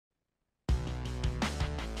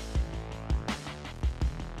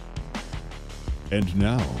And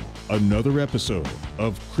now, another episode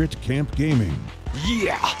of Crit Camp Gaming.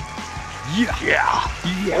 Yeah! Yeah! Yeah!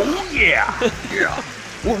 Yeah! Oh, yeah! Yeah!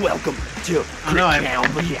 Well, welcome to Crit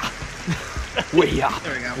Camp. Yeah!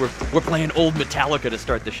 There we go. We're playing old Metallica to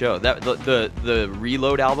start the show. That the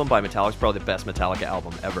Reload album by Metallica is probably the best Metallica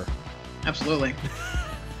album ever. Absolutely.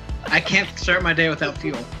 I can't start my day without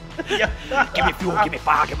fuel. Yeah. Give me fuel, give me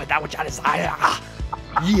fire, give me that which I desire.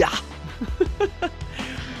 Yeah.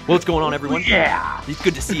 Well, what's going on, everyone? Yeah. It's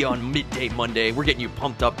good to see you on Midday Monday. We're getting you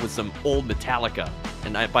pumped up with some old Metallica.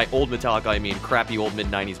 And by old Metallica, I mean crappy old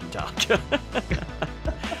mid-90s Metallica.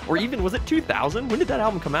 Or even, was it 2000? When did that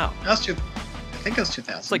album come out? I think it was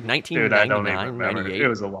 2000. It's like 1999, 98. It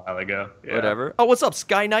was a while ago. Yeah. Whatever. Oh, what's up,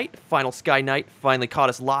 Sky Knight? Final Sky Knight finally caught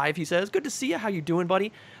us live, he says. Good to see you. How you doing,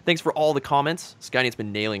 buddy? Thanks for all the comments. Sky Knight's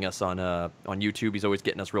been nailing us on YouTube. He's always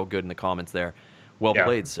getting us real good in the comments there. Well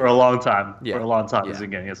played, sir. For a long time. Yeah. For a long time, he's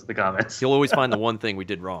been getting us in the comments. He'll always find the one thing we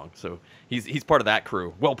did wrong. So he's part of that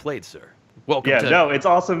crew. Well played, sir. Welcome. It's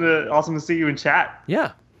awesome to see you in chat.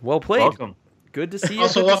 Yeah. Well played. Welcome. Good to see you.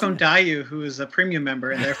 Also, welcome Dayu, who is a premium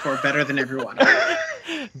member and therefore better than everyone.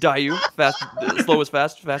 Dayu, slow is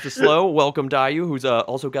fast, fast is slow. Welcome, Dayu, who's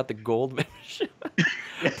also got the gold membership.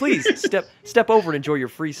 Please step over and enjoy your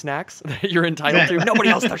free snacks that you're entitled to. Nobody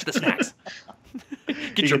else touch the snacks.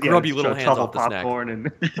 Get your grubby little hands off the popcorn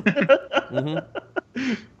snack.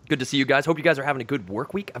 Good to see you guys. Hope you guys are having a good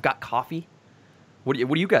work week. I've got coffee. What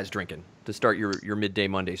are you guys drinking to start your midday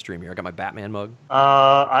Monday stream here? I got my Batman mug.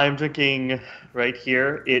 I'm drinking right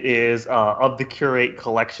here. It is of the Curate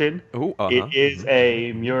collection. Ooh, It is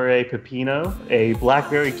a Murray Pepino, a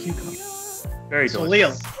blackberry cucumber. Very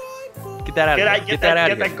delicious. Get that out of here. Get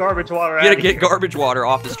that garbage water out of here. Get garbage water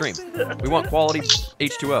off the stream. We want quality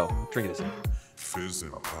H2O. Drink this.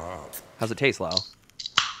 How's it taste, Lau?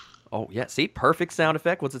 Oh, yeah. See? Perfect sound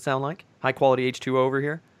effect. What's it sound like? High quality H2O over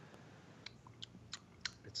here.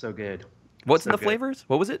 It's so good. What's in the flavors?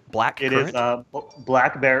 What was it? Black currant? It is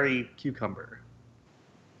blackberry cucumber.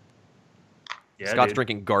 Yeah, Scott's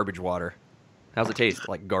drinking garbage water. How's it taste?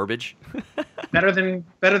 Like garbage? Better than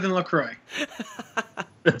LaCroix.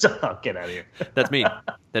 Oh, get out of here. That's mean.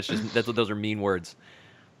 Those are mean words.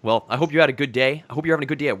 Well, I hope you had a good day. I hope you're having a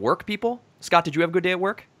good day at work, people. Scott, did you have a good day at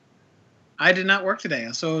work? I did not work today,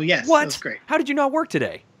 so yes, what? That was great. How did you not work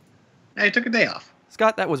today? I took a day off.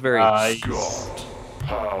 Scott, that was very... Scott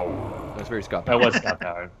Power. That's very Scott Power. Power. That was Scott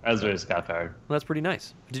Power. That was very Scott Power. Well, that's pretty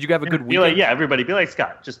nice. Did you have a good weekend? Everybody be like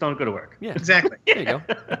Scott. Just don't go to work. Yeah, exactly. There you go.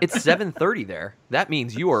 It's 7:30 there. That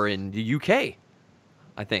means you are in the UK,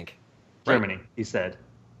 I think. Germany, right? He said.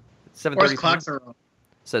 7:30. Clocks are wrong.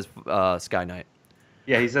 Says Sky Knight.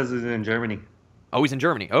 Yeah, he says he's in Germany. Oh, he's in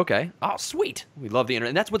Germany. Okay. Oh, sweet. We love the internet.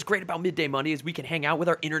 And that's what's great about Midday Monday is we can hang out with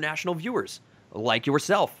our international viewers, like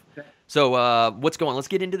yourself. So what's going on? Let's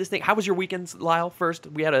get into this thing. How was your weekend, Lyle, first?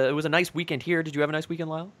 It was a nice weekend here. Did you have a nice weekend,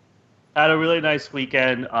 Lyle? I had a really nice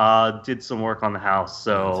weekend. Did some work on the house.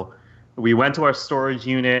 So we went to our storage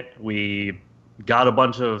unit. We got a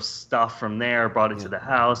bunch of stuff from there, brought it to the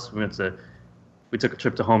house. We took a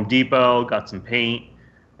trip to Home Depot, got some paint,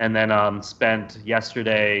 and then spent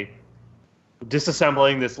yesterday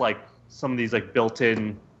disassembling some of these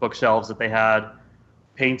built-in bookshelves that they had,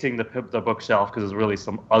 painting the bookshelf because it was really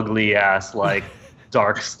some ugly ass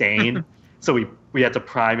dark stain. So we had to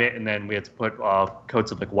prime it, and then we had to put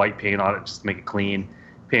coats of white paint on it just to make it clean.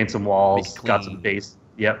 Paint some walls. Got some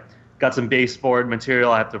got some baseboard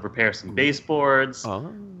material. I have to repair some baseboards.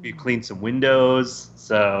 We cleaned some windows.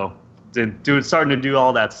 So starting to do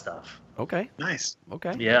all that stuff. Okay. Nice.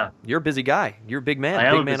 Okay. Yeah. You're a busy guy. You're a big man. I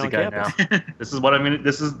am big man a busy on guy campus. now. This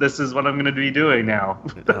is what I'm gonna be doing now.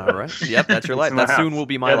 All right. Yep, that's your life. That soon will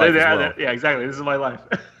be my life as well. Yeah, exactly. This is my life.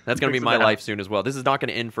 That's gonna be my life soon as well. This is not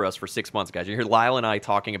gonna end for us for 6 months, guys. You hear Lyle and I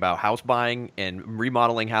talking about house buying and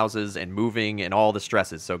remodeling houses and moving and all the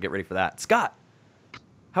stresses. So get ready for that. Scott,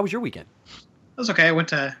 how was your weekend? It was okay. I went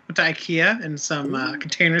to IKEA and some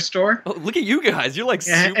Container Store. Oh, look at you guys. You're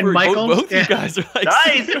super. And Michael's. Both you guys are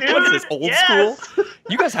nice, dude. What's this, old school?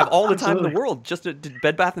 You guys have all the time in the world. Just did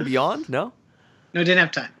Bed Bath & Beyond? No? No, didn't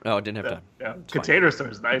have time. Oh, didn't have time. Yeah. Container Store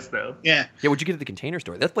is nice, though. Yeah. Yeah, what'd you get at the Container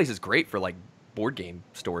Store? That place is great for, board game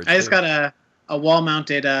storage. I just got a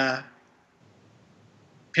wall-mounted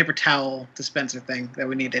paper towel dispenser thing that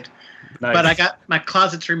we needed. Nice. But I got my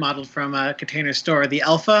closets remodeled from a Container Store. The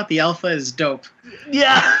Alpha is dope.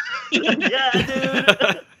 Yeah. Yeah,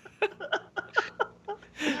 dude.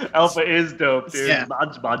 Alpha is dope, dude. Yeah.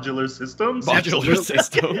 Modular systems. Modular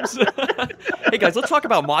systems. Hey guys, let's talk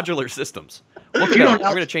about modular systems. We're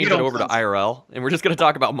going to change it over to IRL, and we're just going to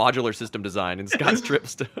talk about modular system design and Scott's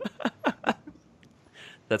trips to.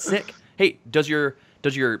 That's sick. Hey, so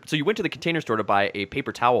you went to the Container Store to buy a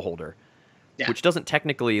paper towel holder, which doesn't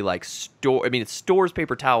technically like store. I mean, it stores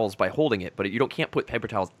paper towels by holding it, but you can't put paper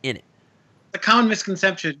towels in it. A common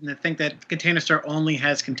misconception to think that Container Store only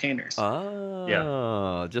has containers. Oh,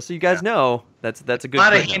 yeah. Just so you guys know, that's a good. A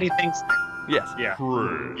lot of handy things. Yes. Yeah.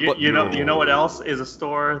 You know what else is a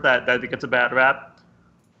store that gets a bad rap?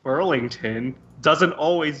 Burlington doesn't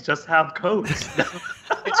always just have coats.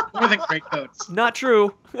 It's more than great coats. Not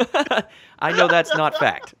true. I know that's not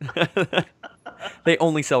fact. They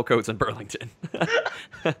only sell coats in Burlington.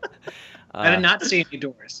 I did not see any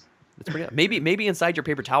doors. It's pretty. Maybe inside your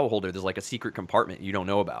paper towel holder there's like a secret compartment you don't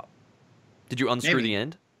know about. Did you unscrew the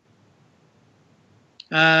end?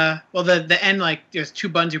 Well, the end, like, there's two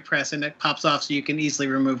buttons you press and it pops off, so you can easily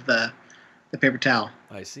remove the paper towel.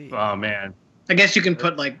 I see. Oh man. I guess you can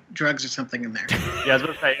put like drugs or something in there. Yeah, I was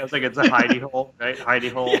gonna say, I was like, it's a hidey hole, right? Hidey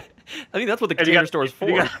hole. Yeah. I think that's what the Container Store is for.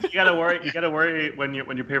 You gotta worry when your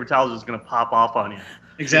paper towel is just gonna pop off on you.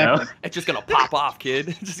 Exactly. You know? It's just gonna pop off, kid.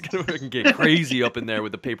 It's just gonna get crazy up in there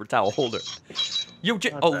with the paper towel holder.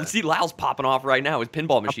 See, Lyle's popping off right now. His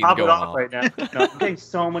pinball machine going off right now. No, I'm getting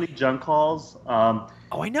so many junk calls.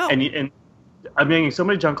 I know. And I'm getting so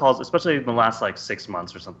many junk calls, especially in the last like 6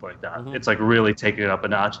 months or something like that. Mm-hmm. It's like really taking it up a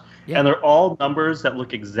notch. Yeah. And they're all numbers that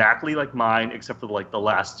look exactly like mine, except for like the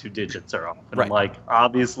last 2 digits are off. And I'm like,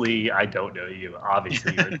 obviously, I don't know you.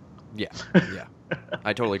 Obviously, you're. Yeah.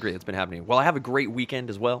 I totally agree. It's been happening. Well, I have a great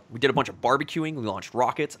weekend as well. We did a bunch of barbecuing. We launched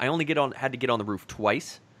rockets. I only had to get on the roof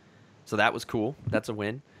twice, so that was cool. That's a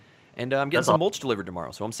win. And I'm getting some mulch delivered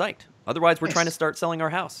tomorrow, so I'm psyched. Otherwise, we're trying to start selling our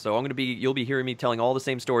house. So you'll be hearing me telling all the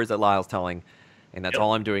same stories that Lyle's telling, and that's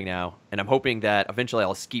all I'm doing now. And I'm hoping that eventually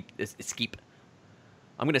I'll escape.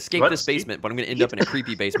 I'm going to escape this basement, but I'm going to end up in a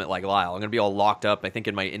creepy basement like Lyle. I'm going to be all locked up, I think,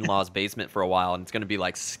 in my in-laws' basement for a while, and it's going to be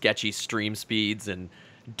like sketchy stream speeds and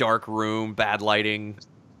dark room, bad lighting.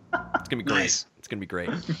 It's going to be great. Nice. It's going to be great.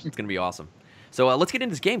 It's going to be awesome. So let's get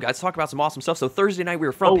into this game, guys. Talk about some awesome stuff. So Thursday night, we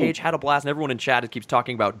were front page, had a blast, and everyone in chat keeps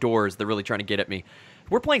talking about doors. They're really trying to get at me.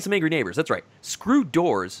 We're playing some Angry Neighbors. That's right. Screw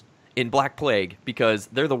doors in Black Plague because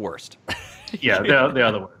they're the worst. Yeah, they are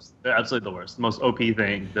the worst. They're absolutely the worst. The most OP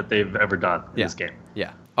thing that they've ever done in this game.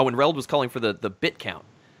 Yeah. Oh, and Reld was calling for the bit count.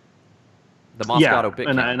 The Moscato bit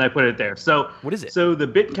count. And I put it there. So what is it? So the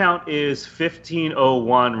bit count is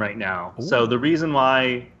 1501 right now. Ooh. So the reason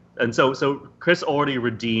why... And so Chris already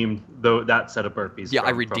redeemed that set of burpees. Yeah,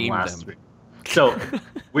 I redeemed them. Week. So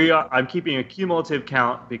I'm keeping a cumulative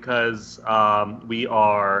count because we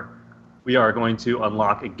are going to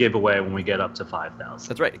unlock a giveaway when we get up to 5,000.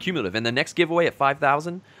 That's right, a cumulative. And the next giveaway at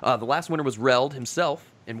 5,000, the last winner was Reld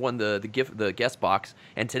himself and won the guest box.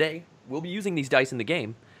 And today we'll be using these dice in the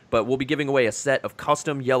game, but we'll be giving away a set of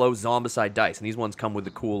custom yellow Zombicide dice. And these ones come with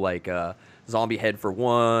the cool like zombie head for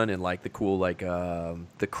one, and like the cool like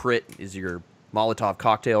the crit is your Molotov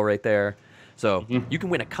cocktail right there. So you can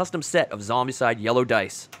win a custom set of Zombicide yellow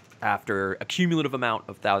dice after a cumulative amount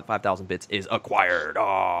of 5,000 bits is acquired.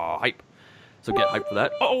 Oh, hype. So get hyped for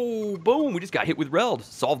that. Oh, boom. We just got hit with Reld.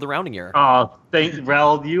 Solved the rounding error. Oh, thanks,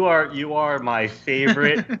 Reld. You are my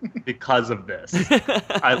favorite because of this.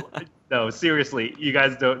 No, seriously, you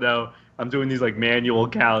guys don't know. I'm doing these like manual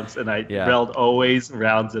counts, and Reld always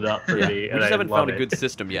rounds it up for me. We just haven't found a good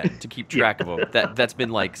system yet to keep track of them. That's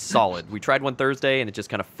been like solid. We tried one Thursday, and it just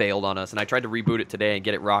kind of failed on us. And I tried to reboot it today and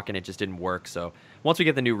get it rocking. It just didn't work. So once we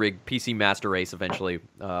get the new rig, PC Master Race, eventually,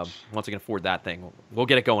 once we can afford that thing, we'll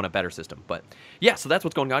get it going, a better system. But yeah, so that's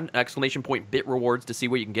what's going on. ! Bit rewards to see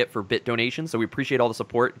what you can get for bit donations. So we appreciate all the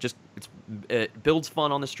support. It builds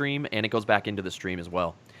fun on the stream, and it goes back into the stream as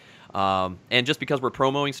well. And just because we're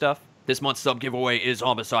promoting stuff, this month's sub giveaway is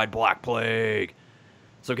Zombicide Black Plague.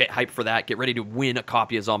 So get hyped for that. Get ready to win a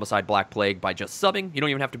copy of Zombicide Black Plague by just subbing. You don't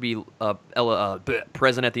even have to be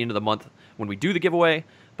present at the end of the month when we do the giveaway.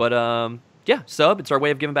 But yeah, sub. It's our way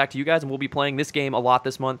of giving back to you guys, and we'll be playing this game a lot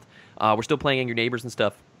this month. We're still playing Angry Neighbors and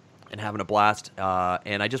stuff and having a blast.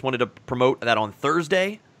 And I just wanted to promote that on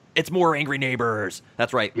Thursday. It's more Angry Neighbors.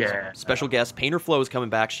 That's right. Yeah. Special guest Painter Flo is coming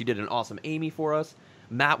back. She did an awesome Amy for us.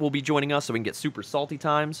 Matt will be joining us so we can get super salty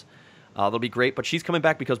times. That'll be great, but she's coming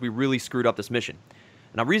back because we really screwed up this mission.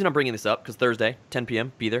 And the reason I'm bringing this up, because Thursday, 10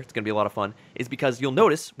 p.m., be there, it's going to be a lot of fun, is because you'll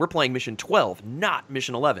notice we're playing Mission 12, not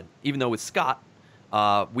Mission 11, even though with Scott,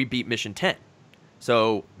 we beat Mission 10.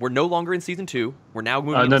 So we're no longer in Season 2. We're now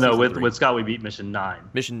moving into Season 3. With Scott, we beat Mission 9.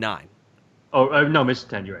 Mission 9. Oh, no, Mission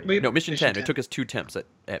 10, you're right. Mission 10. It took us 2 attempts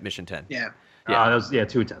at Mission 10. Yeah. That was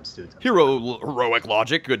 2 attempts. Heroic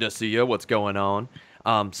logic. Good to see you. What's going on?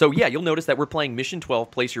 So yeah, you'll notice that we're playing Mission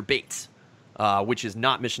 12, Place Your Baits. which is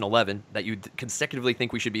not Mission 11, that you consecutively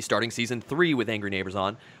think we should be starting Season 3 with Angry Neighbors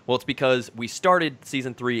on. Well, it's because we started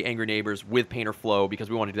Season 3 Angry Neighbors with Painter Flow because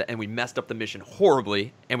we wanted to do that, and we messed up the mission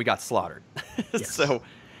horribly, and we got slaughtered. Yes.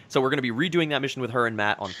 So we're going to be redoing that mission with her and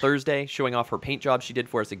Matt on Thursday, showing off her paint job she did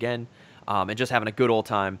for us again, and just having a good old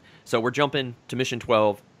time. So we're jumping to Mission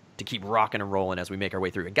 12 to keep rocking and rolling as we make our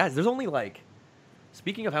way through. And guys, there's only like...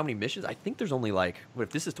 Speaking of how many missions, I think there's only like, what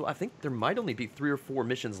if this is 12? I think there might only be 3 or 4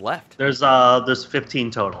 missions left. There's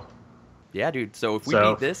 15 total. Yeah, dude. So if we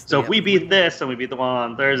beat this, if we beat this and we beat the one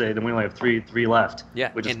on Thursday, then we only have three left.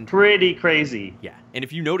 Yeah, which is pretty crazy. Yeah, and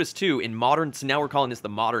if you notice too, in modern, so now we're calling this the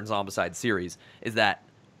modern Zombicide series, is that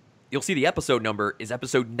you'll see the episode number is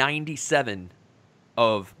episode 97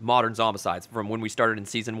 of modern Zombicides from when we started in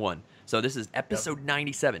season 1. So this is episode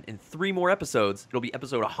 97. In 3 more episodes, it'll be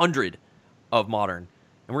episode 100 of modern,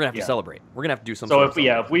 and we're gonna have to celebrate. We're gonna have to do something. So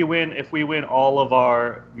if we win all of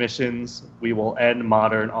our missions, we will end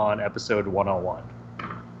modern on episode 101.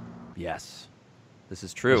 Yes, this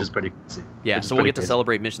is true. Which is pretty crazy. Yeah, so we'll get to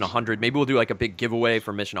celebrate mission 100. Maybe we'll do like a big giveaway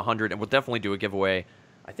for mission 100, and we'll definitely do a giveaway.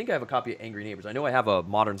 I think I have a copy of Angry Neighbors. I know I have a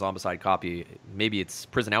modern Zombicide copy. Maybe it's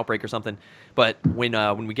Prison Outbreak or something. But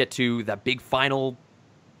when we get to that big final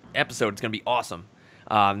episode, it's gonna be awesome.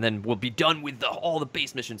 And then we'll be done with all the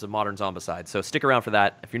base missions of modern Zombicide. So stick around for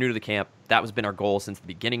that. If you're new to the camp, that has been our goal since the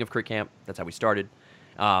beginning of Crit Camp. That's how we started.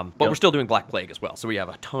 But we're still doing Black Plague as well. So we have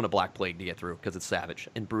a ton of Black Plague to get through because it's savage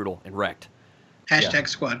and brutal and wrecked. Hashtag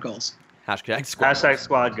squad goals. Hashtag squad. Hashtag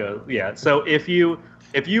squad goals. Yeah. So if you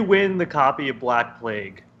win the copy of Black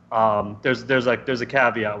Plague, there's a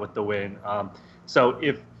caveat with the win. So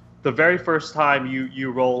if the very first time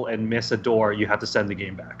you roll and miss a door, you have to send the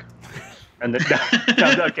game back. And then,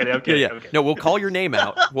 no, I'm kidding. Yeah. No, we'll call your name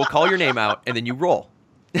out. We'll call your name out, and then you roll.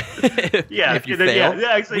 If you fail,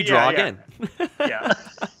 we draw again. Yeah.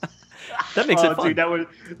 That makes it fun. Dude, that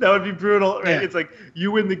would be brutal. Right? Yeah. It's like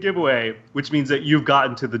you win the giveaway, which means that you've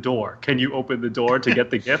gotten to the door. Can you open the door to get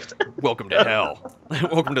the gift? Welcome to hell.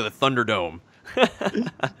 Welcome to the Thunderdome.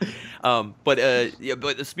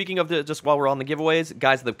 But speaking of just while we're on the giveaways,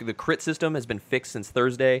 guys, the crit system has been fixed since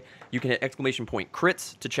Thursday. You can hit !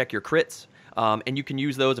 crits to check your crits. And you can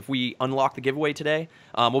use those if we unlock the giveaway today.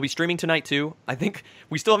 We'll be streaming tonight too. I think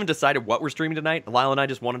we still haven't decided what we're streaming tonight. Lyle and I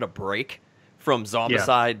just wanted a break from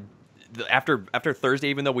Zombicide. After Thursday,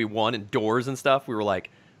 even though we won indoors and stuff, we were like,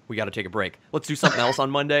 we got to take a break. Let's do something else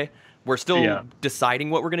on Monday. We're still deciding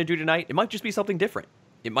what we're going to do tonight. It might just be something different.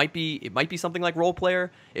 It might be something like Role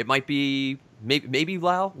Player. It might be maybe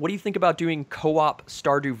Lyle. What do you think about doing co-op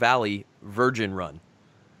Stardew Valley Virgin Run?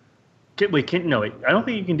 I don't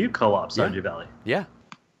think you can do co-op Stardew Valley. Yeah,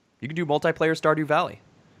 you can do multiplayer Stardew Valley.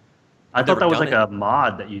 I thought that was like a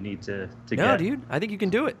mod that you need to get. No, dude, I think you can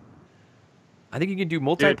do it. I think you can do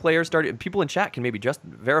multiplayer Stardew. People in chat can maybe just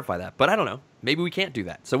verify that, but I don't know. Maybe we can't do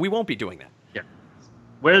that, so we won't be doing that. Yeah.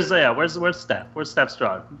 Where's Steph? Where's Steph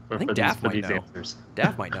Strong? I think Daff might know.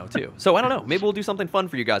 Daff might know too. So I don't know. Maybe we'll do something fun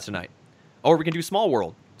for you guys tonight, or we can do Small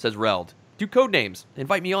World. Says Reld. Do code names.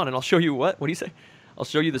 Invite me on, and I'll show you what. What do you say? I'll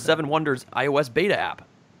show you the 7 Wonders iOS beta app.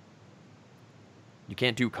 You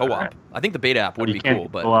can't do co-op. Right. I think the beta app would be cool,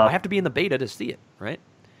 but I have to be in the beta to see it, right?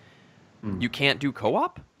 You can't do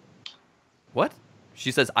co-op? What?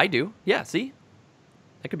 She says, I do. Yeah, see?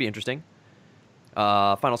 That could be interesting.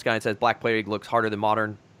 Final Sky says, Black Plague looks harder than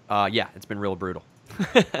modern. Yeah, it's been real brutal.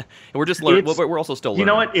 And we're just learning. We're also still learning. You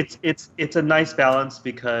know what? It's a nice balance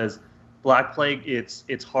because Black Plague,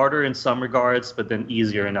 it's harder in some regards, but then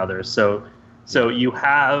easier in others. So you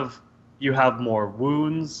have more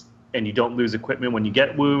wounds, and you don't lose equipment when you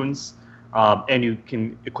get wounds, and you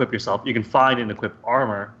can equip yourself. You can find and equip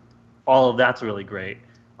armor. All of that's really great.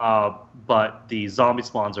 But the zombie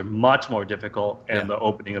spawns are much more difficult, and the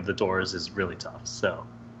opening of the doors is really tough. So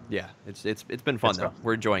yeah, it's been fun though.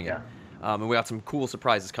 We're enjoying it, and we got some cool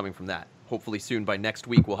surprises coming from that. Hopefully soon by next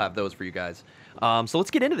week we'll have those for you guys. So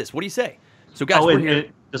let's get into this. What do you say? So guys,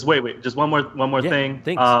 just wait, just one more thing.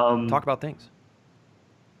 Things. Talk about things.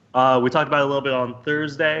 We talked about it a little bit on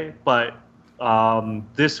Thursday, but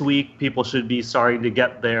this week people should be starting to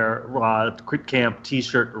get their Crit Camp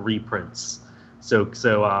T-shirt reprints. So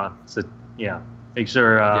yeah, make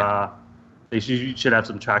sure you should have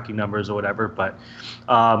some tracking numbers or whatever. But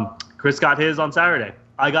Chris got his on Saturday.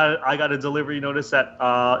 I got a delivery notice that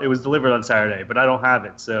it was delivered on Saturday, but I don't have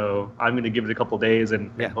it, so I'm gonna give it a couple days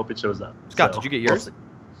and hope it shows up. Scott, did you get yours?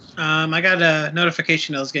 I got a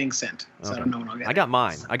notification that was getting sent, so I don't know when I'll get it. I got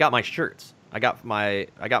mine. I got my shirts. I got my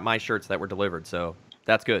shirts that were delivered, so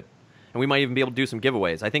that's good. And we might even be able to do some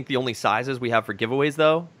giveaways. I think the only sizes we have for giveaways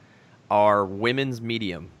though are women's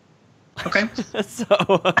medium. Okay.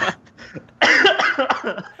 So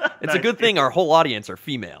it's a good thing our whole audience are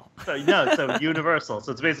female. So universal.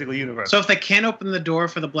 So it's basically universal. So if they can't open the door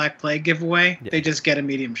for the Black Plague giveaway, they just get a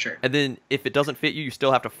medium shirt. And then if it doesn't fit you, you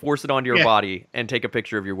still have to force it onto your body and take a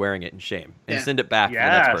picture of you wearing it in shame and send it back to the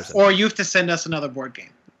next person. Or you have to send us another board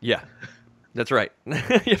game. Yeah, that's right. You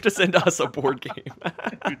have to send us a board game.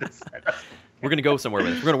 We're going to go somewhere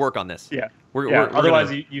with this. We're going to work on this. Yeah. We're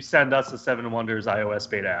Otherwise, you send us the 7 Wonders iOS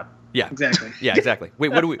beta app. Yeah. Exactly. Yeah, exactly. Wait,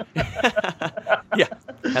 what do we... Yeah,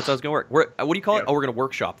 that's how it's going to work. What do you call it? Oh, we're going to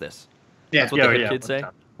workshop this. Yeah. That's what the kids say.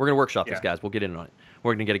 We're going to workshop this, guys. We'll get in on it.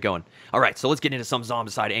 We're going to get it going. All right, so let's get into some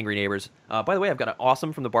Zombicide Angry Neighbors. By the way, I've got an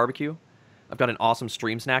awesome from the barbecue. I've got an awesome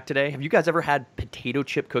stream snack today. Have you guys ever had potato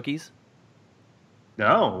chip cookies?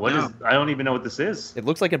 No. What is? I don't even know what this is. It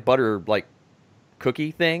looks like a butter,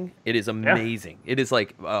 cookie thing. It is amazing. It is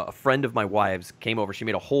like a friend of my wife's came over. She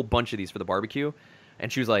made a whole bunch of these for the barbecue,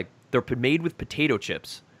 and she was like, they're made with potato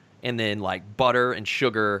chips and then butter and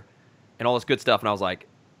sugar and all this good stuff. And I was like,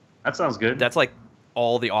 that sounds good. That's like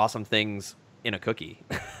all the awesome things in a cookie.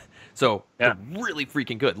 So they're really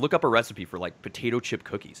freaking good. Look up a recipe for potato chip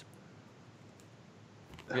cookies.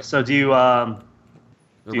 So do you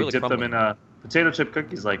really dip them in potato chip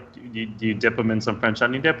cookies? Do you dip them in some French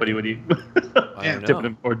onion dip? What do you I don't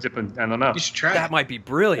know. dip them? I don't know. You should try that. Might be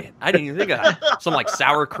brilliant. I didn't even think of that. Some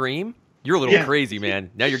sour cream. You're a little crazy,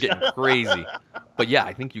 man. Now you're getting crazy. But yeah,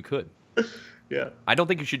 I think you could. Yeah. I don't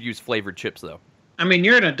think you should use flavored chips though. I mean,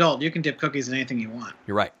 you're an adult. You can dip cookies in anything you want.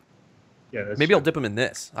 You're right. Yeah. Maybe I'll dip them in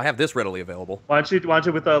this. I have this readily available. Why don't you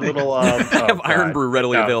with a little? I have Iron Brew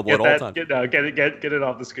readily available at all times. Get it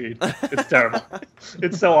off the screen. It's terrible.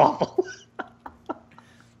 It's so awful.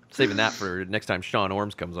 Saving that for next time Sean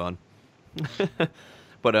Orms comes on.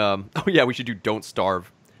 But we should do Don't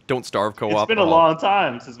Starve. Don't Starve co-op. It's been a long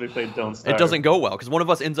time since we played Don't Starve. It doesn't go well because one of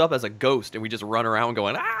us ends up as a ghost and we just run around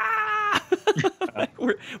going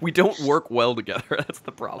we don't work well together. That's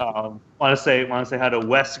the problem. Want to say hi to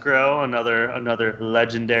Westgrow, another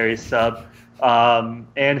legendary sub,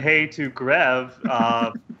 and hey to Grev.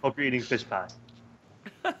 Hope you're eating fish pie.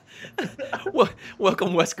 Well, welcome,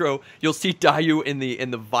 Westgrow. You'll see Dayu in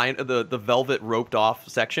the velvet roped off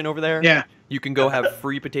section over there. Yeah, you can go have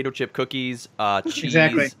free potato chip cookies, cheese,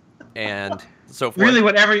 and so forth. Really,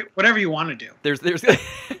 whatever you want to do. There's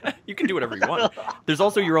you can do whatever you want. There's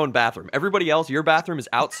also your own bathroom. Everybody else, your bathroom is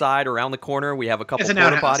outside around the corner. We have a couple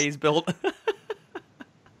porta potties built.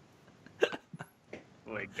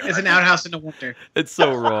 It's an outhouse in the winter. It's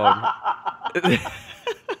so wrong.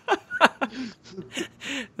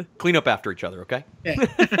 Clean up after each other, okay? Yeah.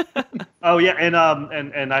 Oh yeah, and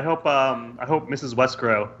I hope Mrs.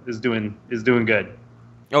 Westgrow is doing good.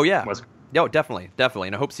 Oh yeah. No, definitely.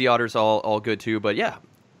 And I hope Sea Otter's all good too. But yeah,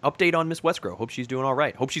 update on Miss Westgrow. Hope she's doing all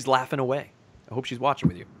right. Hope she's laughing away. I hope she's watching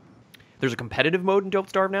with you. There's a competitive mode in Don't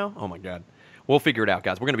Starve now? Oh my god. We'll figure it out,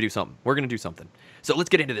 guys. We're going to do something. So let's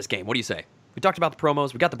get into this game. What do you say? We talked about the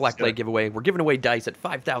promos. We got the Black Plague giveaway. We're giving away dice at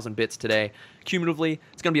 5,000 bits today. Cumulatively,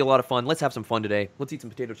 it's going to be a lot of fun. Let's have some fun today. Let's eat some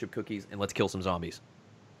potato chip cookies, and let's kill some zombies.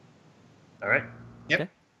 All right. Yep. Okay.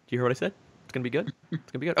 Do you hear what I said? It's going to be good?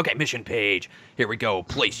 It's going to be good? Okay, mission page. Here we go.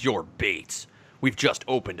 Place your baits. We've just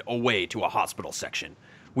opened a way to a hospital section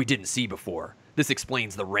we didn't see before. This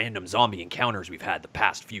explains the random zombie encounters we've had the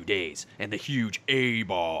past few days and the huge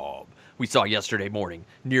A-bomb we saw yesterday morning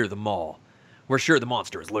near the mall. We're sure the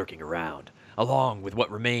monster is lurking around, along with what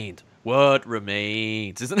remains,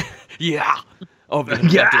 isn't it? Yeah, of the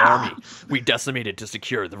infected army we decimated to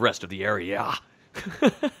secure the rest of the area.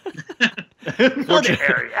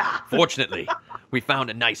 Fortunately, we found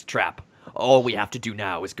a nice trap. All we have to do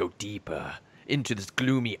now is go deeper into this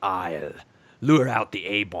gloomy aisle, lure out the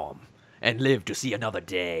A-bomb, and live to see another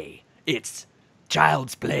day. It's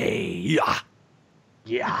child's play. Yeah.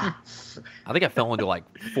 I think I fell into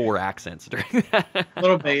 4 accents during that. A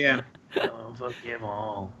little bit, yeah. Oh, fuck them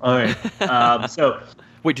all. All right. So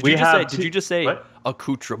wait, did you just say what?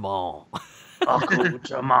 Accoutrement?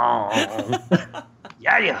 Accoutrement.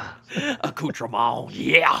 Yeah. Accoutrement.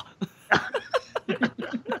 Yeah.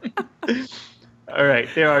 All right.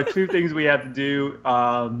 There are 2 things we have to do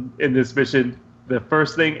in this mission. The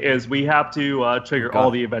first thing is we have to trigger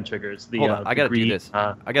all the event triggers. Hold on, I gotta do this.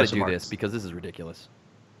 I gotta do this because this is ridiculous.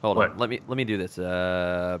 Hold on, let me do this.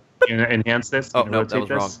 Enhance this. Oh no, that was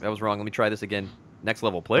wrong. That was wrong. Let me try this again. Next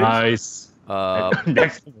level, please. Nice.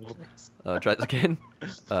 Next level. Try this again.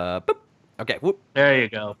 Boop. Okay. Whoop. There you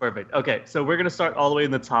go. Perfect. Okay, so we're gonna start all the way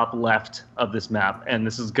in the top left of this map, and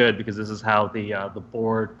this is good because this is how the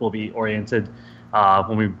board will be oriented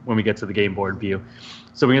when we get to the game board view.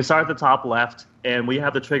 So we're gonna start at the top left. and we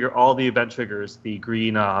have to trigger all the event triggers, the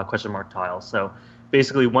green question mark tiles. So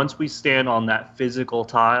basically, once we stand on that physical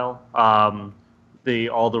tile, all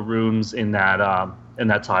the rooms in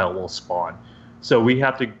that tile will spawn. So we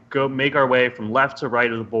have to go make our way from left to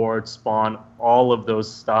right of the board, spawn all of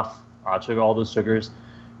those stuff, trigger all those triggers.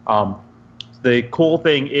 The cool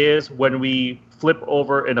thing is when we flip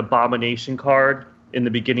over an abomination card in the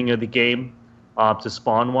beginning of the game to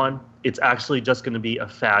spawn one, it's actually just going to be a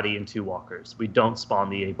fatty and 2 walkers. We don't spawn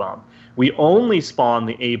the A-bomb. We only spawn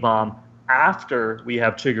the A-bomb after we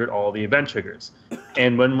have triggered all the event triggers.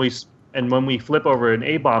 And when we flip over an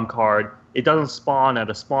A-bomb card, it doesn't spawn at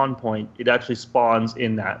a spawn point. It actually spawns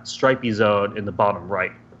in that stripy zone in the bottom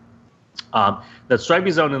right. That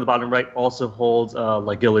stripy zone in the bottom right also holds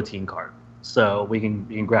a guillotine card. So we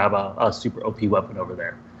can grab a super OP weapon over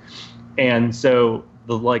there. And so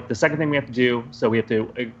the second thing we have to do, so we have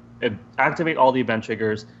to activate all the event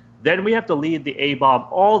triggers. Then we have to lead the A-bomb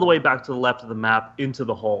all the way back to the left of the map into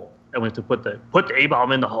the hole. And we have to put the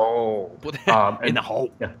A-bomb in the hole. In the hole.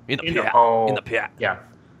 Yeah, in the pit. hole. In the pit. Yeah.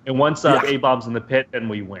 And once the A-bomb's in the pit, then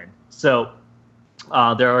we win. So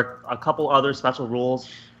there are a couple other special rules.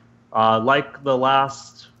 Like the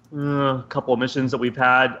last couple of missions that we've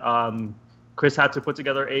had, Chris had to put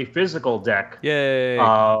together a physical deck. Yay!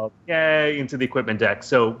 Into the equipment deck.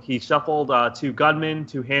 So he shuffled 2 gunmen,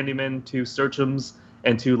 2 handymen, 2 searchums,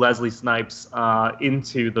 and 2 Leslie Snipes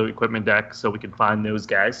into the equipment deck so we can find those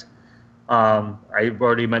guys. I've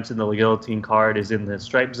already mentioned the guillotine card is in the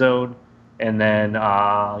stripe zone. And then,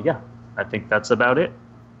 I think that's about it.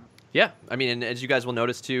 Yeah, I mean, and as you guys will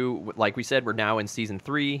notice too, like we said, we're now in Season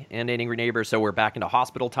 3 and Angry Neighbors, so we're back into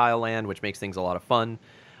hospital tile land, which makes things a lot of fun.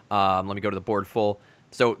 Let me go to the board full.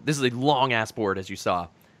 So this is a long-ass board, as you saw.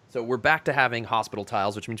 So we're back to having hospital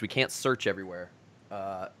tiles, which means we can't search everywhere.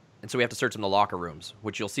 And so we have to search in the locker rooms,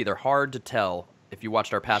 which you'll see they're hard to tell if you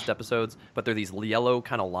watched our past episodes, but they're these yellow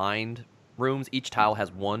kind of lined rooms. Each tile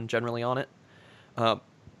has 1 generally on it.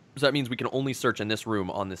 So that means we can only search in this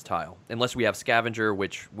room on this tile, unless we have Scavenger,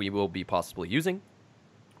 which we will be possibly using.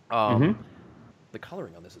 The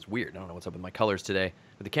coloring on this is weird. I don't know what's up with my colors today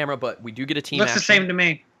with the camera, but we do get a team Looks action. the same to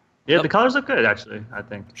me. Yeah, the colors look good, actually, I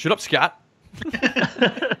think. Shut up, Scott.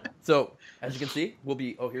 So, as you can see, we'll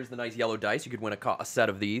be... Oh, here's the nice yellow dice. You could win a set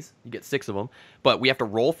of these. You get 6 of them. But we have to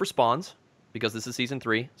roll for spawns, because this is Season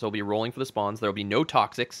 3, so we'll be rolling for the spawns. There will be no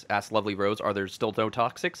toxics. Ask Lovely Rose, are there still no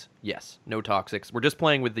toxics? Yes, no toxics. We're just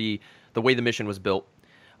playing with the way the mission was built.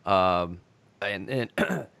 And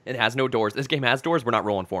it has no doors. This game has doors. We're not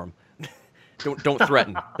rolling for them. Don't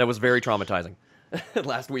threaten. That was very traumatizing.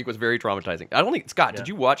 Last week was very traumatizing. I don't think... Scott, did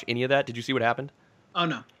you watch any of that? Did you see what happened? Oh,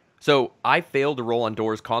 no. So, I failed to roll on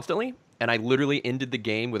doors constantly, and I literally ended the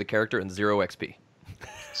game with a character in 0 XP.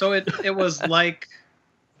 So it was like...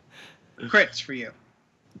 crits for you.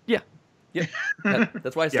 Yeah.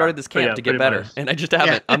 That's why I started this camp to get better. Much. And I just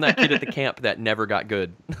haven't. I'm that kid at the camp that never got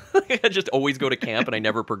good. I just always go to camp and I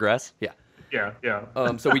never progress. Yeah.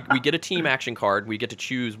 So we get a team action card. We get to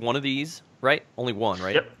choose one of these, right? Only one,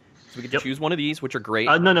 right? Yep. So we get to choose one of these, which are great.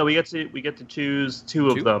 No, we get to choose 2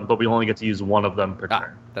 of them, but we only get to use 1 of them per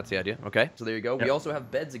turn. That's the idea. Okay. So there you go. Yep. We also have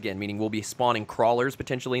beds again, meaning we'll be spawning crawlers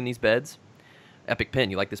potentially in these beds. Epic pen.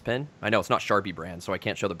 You like this pen? I know it's not Sharpie brand, so I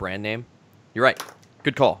can't show the brand name. You're right.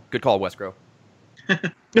 Good call. Good call, Westgrove. Nice.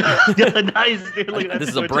 Dude, look at that. This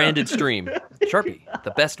is a branded stream. Sharpie,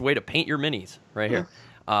 the best way to paint your minis, right here.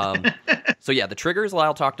 So yeah, the triggers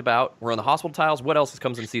Lyle talked about. We're on the hospital tiles. What else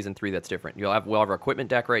comes in Season 3 that's different? We'll have our equipment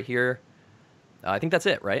deck right here. I think that's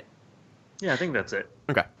it, right? Yeah, I think that's it.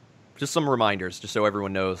 Okay. Just some reminders, just so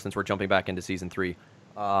everyone knows, since we're jumping back into Season 3.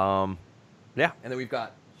 And then we've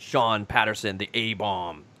got Sean Patterson, the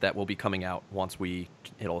A-bomb, that will be coming out once we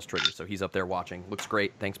hit all his triggers. So he's up there watching. Looks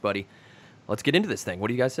great. Thanks, buddy. Let's get into this thing. What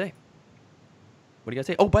do you guys say?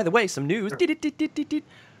 Oh, by the way, some news.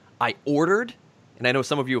 I ordered, and I know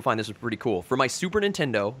some of you will find this pretty cool, for my Super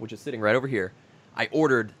Nintendo, which is sitting right over here, I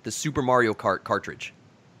ordered the Super Mario Kart cartridge.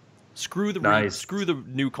 Screw the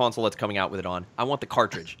new console that's coming out with it on. I want the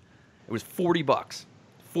cartridge. It was $40.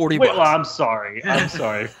 $40. Wait, well, I'm sorry.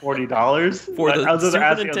 $40 for the Super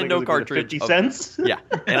Nintendo cartridge. 50 cents. Yeah,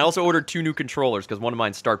 and I also ordered 2 new controllers because one of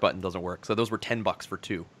mine's start button doesn't work. So those were $10 for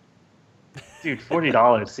 2. Dude,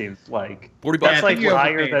 $40 seems like $40. That's like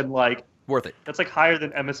higher than like worth it. That's like higher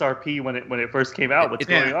than MSRP when it first came out. What's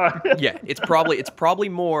going on? Yeah, it's probably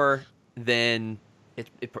more than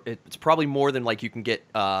it's probably more than like you can get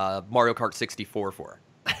Mario Kart 64 for.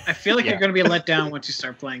 I feel like you're going to be let down once you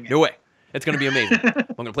start playing it. No way. It's going to be amazing.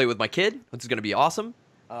 I'm going to play with my kid. This is going to be awesome.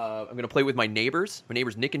 I'm going to play with my neighbors. My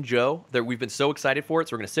neighbors Nick and Joe. We've been so excited for it,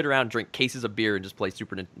 so we're going to sit around and drink cases of beer and just play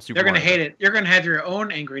Super They're going to Mario. hate it. You're going to have your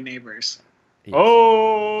own angry neighbors.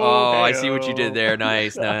 Oh, I see what you did there.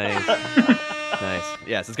 Nice. Nice.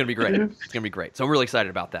 Yes, it's going to be great. It's going to be great. So I'm really excited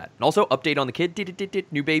about that. And also, update on the kid.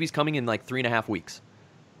 New baby's coming in like 3.5 weeks.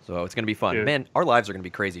 So it's going to be fun. Dude. Man, our lives are going to be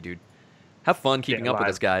crazy, dude. Have fun keeping up with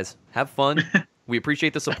us, guys. Have fun. We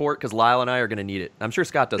appreciate the support because Lyle and I are going to need it. I'm sure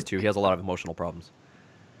Scott does too. He has a lot of emotional problems.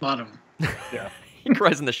 A lot of them. Yeah. He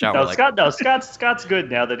cries in the shower. Scott's good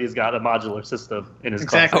now that he's got a modular system in his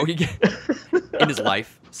car. Oh, in his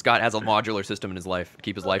life. Scott has a modular system in his life to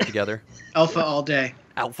keep his life together. Alpha all day.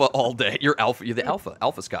 Alpha all day. You're alpha. You're the alpha.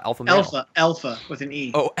 Alpha Scott. Alpha male. Alpha with an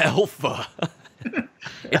E. Oh, alpha.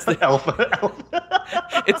 It's the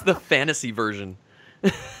Alpha. It's the fantasy version.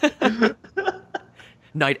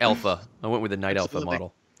 Night Alpha. I went with the Night Alpha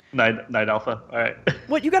model. Night Alpha. All right.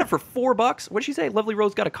 What, you got it for $4? What did she say? Lovely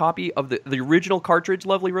Rose got a copy of the original cartridge,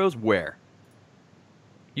 Lovely Rose? Where?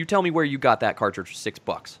 You tell me where you got that cartridge for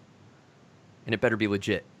 $6. And it better be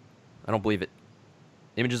legit. I don't believe it.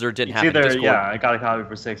 Images or didn't happen. Discord. Yeah, I got a copy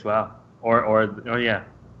for $6. Wow. Or yeah.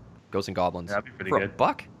 Ghosts and Goblins. That'd be pretty for good.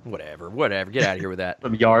 $1? Whatever. Get out of here with that.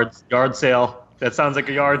 Some yard sale. That sounds like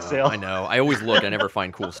a yard sale. I know. I always look. I never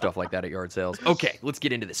find cool stuff like that at yard sales. Okay, let's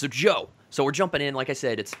get into this. So Joe. So we're jumping in. Like I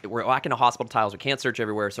said, we're lacking a hospital tiles. We can't search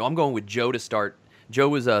everywhere. So I'm going with Joe to start. Joe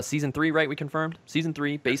was season 3, right? We confirmed season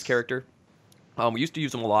 3 base character. We used to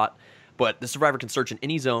use him a lot, but the survivor can search in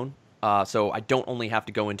any zone. So I don't only have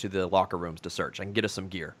to go into the locker rooms to search. I can get us some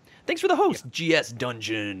gear. Thanks for the host, GS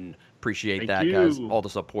Dungeon. Appreciate that, guys. All the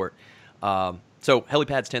support. So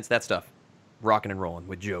helipads, tents, that stuff. Rocking and rolling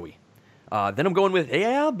with Joey. Then I'm going with,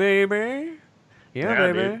 yeah, baby.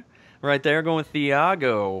 Yeah, baby. Dude. Right there, going with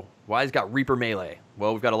Thiago. Why he's got Reaper Melee?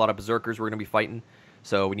 Well, we've got a lot of Berserkers we're going to be fighting,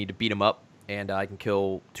 so we need to beat him up, and I can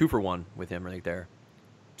kill 2 for 1 with him right there.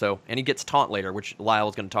 So, and he gets Taunt later, which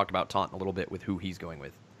Lyle's going to talk about Taunt in a little bit with who he's going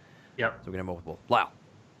with. Yep. So we're going to have multiple. Lyle.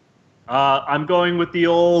 I'm going with the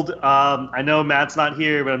old. I know Matt's not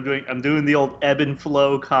here, but I'm doing the old ebb and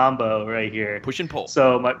flow combo right here. Push and pull.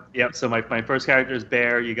 So my first character is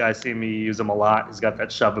Bear. You guys see me use him a lot. He's got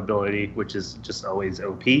that shove ability, which is just always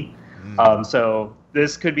OP. So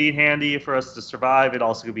this could be handy for us to survive. It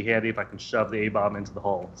also could be handy if I can shove the A-bomb into the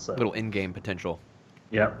hole. So Little in-game potential.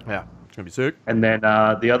 Yep. Yeah, it's gonna be sick. And then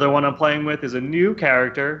the other one I'm playing with is a new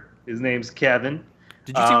character. His name's Kevin.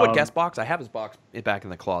 Did you see what guest box? I have his box back in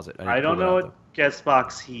the closet. I don't know what guest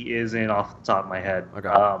box he is in off the top of my head.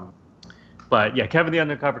 Okay. But yeah, Kevin the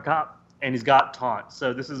Undercover Cop, and he's got Taunt.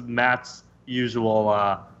 So this is Matt's usual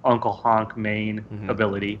Uncle Honk main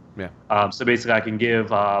ability. Yeah. So basically, I can give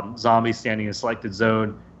zombies standing in a selected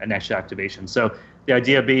zone an extra activation. So the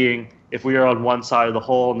idea being, if we are on one side of the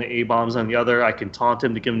hole and the A-bomb's on the other, I can taunt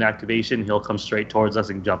him to give him an activation. He'll come straight towards us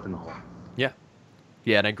and jump in the hole. Yeah.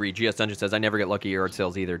 Yeah, and I agree. GS Dungeon says, I never get lucky at yard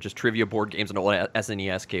sales either. Just trivia board games and old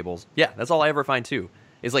SNES cables. Yeah, that's all I ever find, too.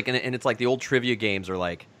 It's like, and it's like the old trivia games are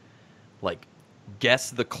like guess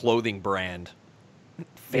the clothing brand.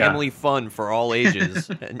 Family fun for all ages.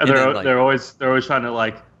 and they're always trying to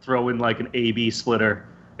like throw in like an A/B splitter,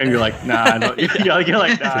 and you're like, nah, I don't. You're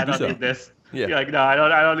like, nah, I don't need this. Yeah. You're like, no, I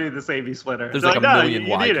don't need this A/B splitter. There's like a million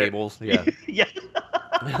Y cables. Yeah. Yeah.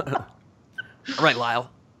 All right, Lyle.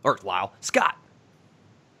 Scott.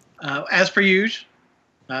 As per usual,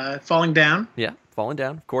 falling down. Yeah, falling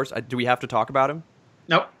down. Of course. Do we have to talk about him?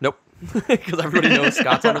 Nope. Because everybody knows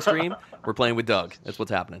Scott's on the stream. We're playing with Doug. That's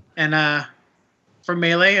what's happening. And for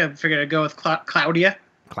melee, I figured I'd go with Claudia.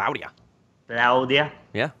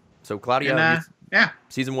 Yeah. So Claudia, And, yeah.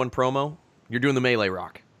 season 1 promo. You're doing the melee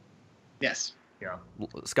rock. Yes. Yeah.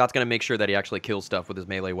 Scott's going to make sure that he actually kills stuff with his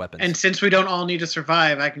melee weapons. And since we don't all need to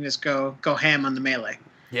survive, I can just go ham on the melee.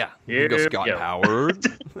 Yeah. Here go Scott we go. Howard.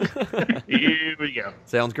 Here we go.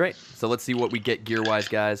 Sounds great. So let's see what we get gear-wise,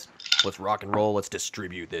 guys. Let's rock and roll. Let's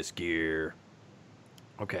distribute this gear.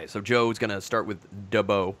 Okay, so Joe's going to start with the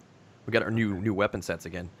bow. We got our new weapon sets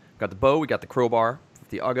again. We got the bow. We got the crowbar.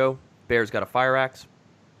 The Uggo. Bear's got a fire axe.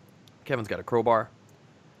 Kevin's got a crowbar.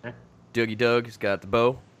 Okay. Dougie Doug's got the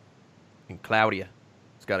bow. And Claudia's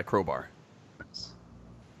got a crowbar.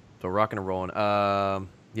 So rocking and rolling. I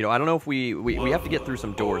don't know if we have to get through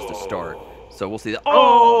some doors to start. So we'll see that.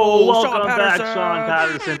 Oh, welcome Sean back, Patterson! Sean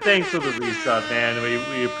Patterson. Thanks for the resub, man.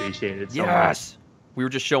 We appreciate it so much. We were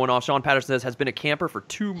just showing off. Sean Patterson says, has been a camper for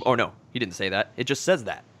 2... Oh, no. He didn't say that. It just says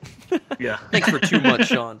that. Yeah. Thanks for 2 months,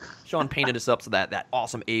 Sean. Sean painted us up so that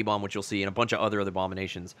awesome A-bomb, which you'll see, and a bunch of other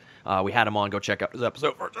abominations. We had him on. Go check out his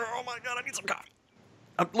episode first. Oh, my God. I need some coffee.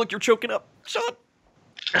 Look, you're choking up. Sean.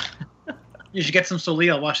 You should get some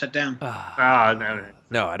Soleil. Wash that down. No.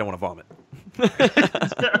 No, I don't want to vomit.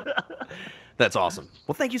 That's awesome.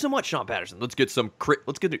 Well, thank you so much, Sean Patterson. Let's get some crit.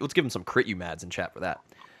 Let's give him some crit you mads in chat for that.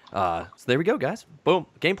 So there we go, guys. Boom.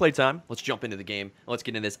 Gameplay time. Let's jump into the game. Let's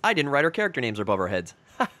get into this. I didn't write our character names above our heads.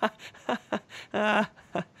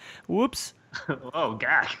 Whoops. Oh,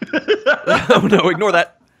 gag. Oh no, ignore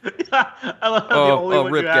that. I love how the only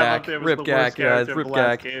one rip you have gag. up there was Rip the gag, worst guys. character Rip of the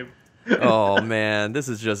last gag. game. Oh man,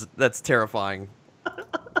 that's terrifying.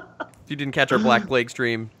 If you didn't catch our Black Plague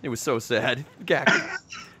stream, it was so sad. Gak.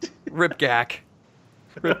 Rip Gak.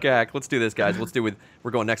 Rip Gak. Let's do this, guys.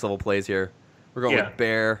 We're going next level plays here. We're going with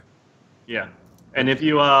Bear. Yeah. And if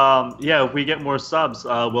you if we get more subs,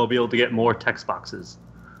 we'll be able to get more text boxes.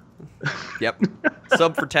 Yep.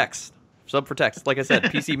 Sub for text. Sub for text. Like I said,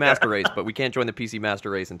 PC Master Race, but we can't join the PC Master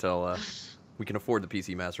Race until we can afford the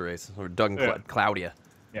PC Master Race. Or Doug and Claudia.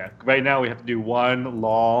 Yeah. Right now we have to do one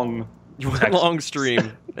long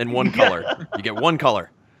stream and one color. You get one color.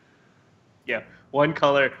 Yeah. One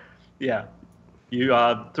color. Yeah. You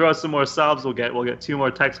throw us some more subs, we'll get 2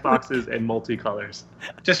 more text boxes and multicolors.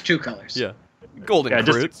 Just 2 colors. Yeah. Golden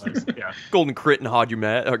crits. Yeah. Golden crit and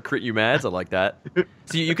crit you mads. I like that.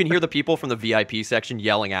 So you can hear the people from the VIP section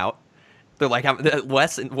yelling out. They're like,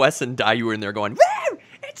 Wes and Dayu are in there going, "Woo!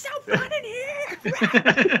 It's so fun in here!"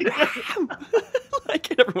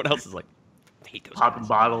 Like, everyone else is like, I hate those popping guys.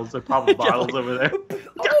 bottles. They're popping bottles over there.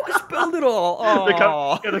 Oh, I spilled it all.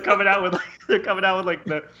 Oh. They're coming out with like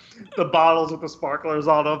the bottles with the sparklers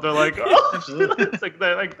on them. They're like, oh, Absolutely. It's like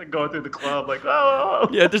they're going through the club, like, oh.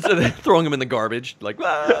 Yeah, just throwing them in the garbage, like,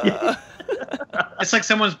 ah. It's like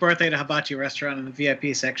someone's birthday at a hibachi restaurant in the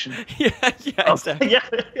VIP section. Yeah, exactly. Yeah.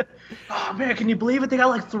 Oh man, can you believe it? They got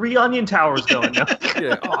like 3 onion towers going now.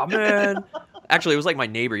 Yeah. Oh man. Actually, it was like my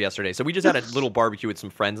neighbor yesterday. So we just had a little barbecue with some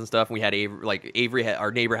friends and stuff. And we had Avery.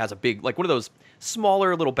 Our neighbor has a big, like one of those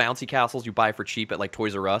smaller little bouncy castles you buy for cheap at like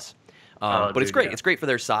Toys R Us. But it's great. Yeah. It's great for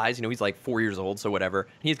their size. You know, he's like 4 years old, so whatever.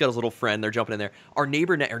 He's got his little friend. They're jumping in there. Our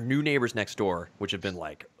new neighbors next door, which have been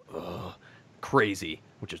like crazy,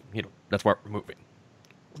 which is, you know, that's why we're moving.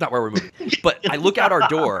 It's not where we're moving. But I look out our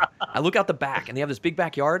door. I look out the back, and they have this big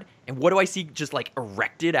backyard. And what do I see just like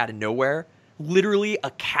erected out of nowhere? Literally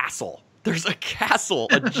a castle. There's a castle,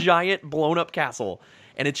 a giant blown up castle,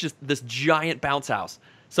 and it's just this giant bounce house.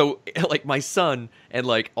 So like my son and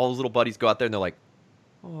like all his little buddies go out there and they're like,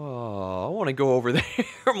 "Oh, I want to go over there."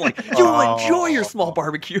 I'm like, "You will enjoy your small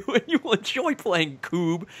barbecue and you will enjoy playing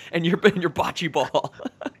Coob and your bocce ball."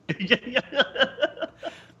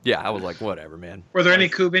 Yeah, I was like, whatever, man. Were there any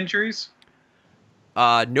Coob injuries?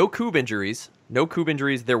 No Coob injuries. No Coob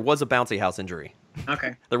injuries. There was a bouncy house injury.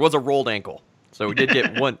 Okay. There was a rolled ankle. So we did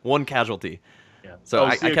get one casualty. Yeah. So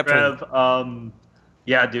I kept trying.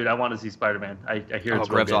 Yeah, dude, I want to see Spider-Man. I hear it's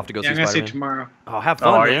Grev's off to go see I'm Spider-Man. gonna see it tomorrow. Oh, have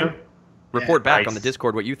fun, man. You? Report back nice. on the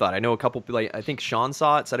Discord what you thought. I know a couple, like I think Sean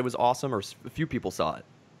saw it, said it was awesome, or a few people saw it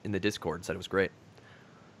in the Discord, said it was great.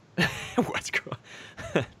 What's cool?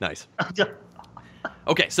 Nice.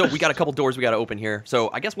 Okay, so we got a couple doors we got to open here. So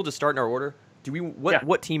I guess we'll just start in our order.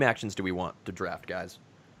 What team actions do we want to draft, guys?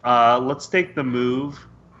 Let's take the move.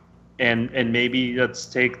 And maybe let's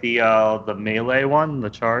take the melee one, the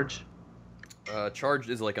charge. Charge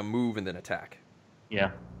is like a move and then attack.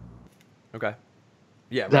 Yeah. Okay.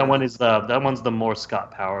 Yeah. That one's the more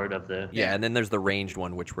Scott powered of the. Yeah, and then there's the ranged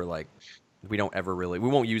one, which we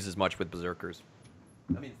won't use as much with berserkers.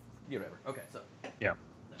 I mean, whatever. Okay, so. Yeah.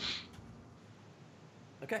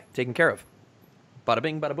 Okay, taken care of. Bada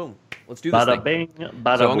bing, bada boom. Let's do this thing. Bada bing,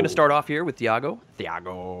 bada So I'm going to start off here with Thiago.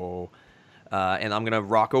 And I'm going to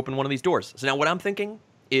rock open one of these doors. So now what I'm thinking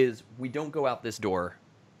is we don't go out this door,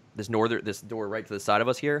 this door right to the side of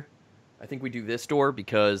us here. I think we do this door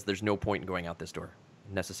because there's no point in going out this door,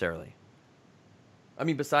 necessarily. I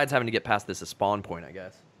mean, besides having to get past this spawn point, I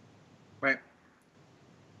guess. Right.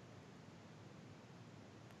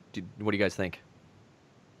 What do you guys think?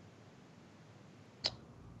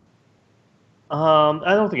 I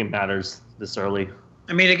don't think it matters this early.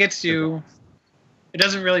 I mean, it gets you... It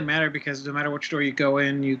doesn't really matter because no matter which door you go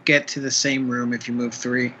in, you get to the same room if you move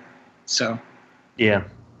 3. So. Yeah.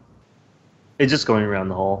 It's just going around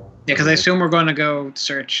the hall. Yeah, because I assume we're going to go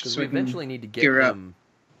search. Because we eventually need to get them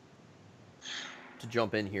to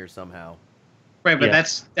jump in here somehow. Right, but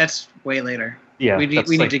that's way later. Yeah, we need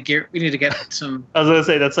to get some. I was gonna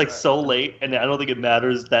say that's like so late, and I don't think it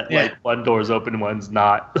matters that like one door's open, and one's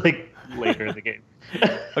not. Like later in the game.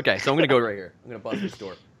 Okay, so I'm gonna go right here. I'm gonna bust this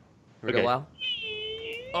door. Here we go, Lau.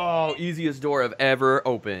 Oh, easiest door I've ever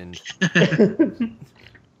opened.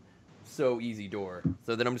 So easy door.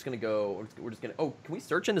 So then I'm just gonna go. We're just gonna. Oh, can we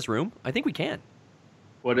search in this room? I think we can.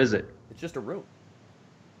 What is it? It's just a room.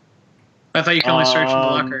 I thought you can only search in the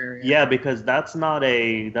locker area. Yeah, because that's not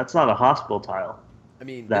a hospital tile. I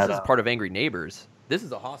mean, this is part of Angry Neighbors. This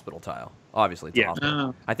is a hospital tile. Obviously, it's a hospital.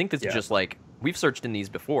 Oh. I think this is just like, we've searched in these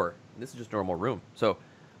before. This is just a normal room. So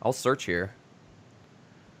I'll search here.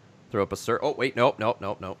 Throw up a search. Oh, wait, nope.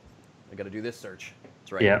 I got to do this search.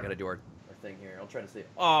 That's right. I got to do our thing here. I'll try to see.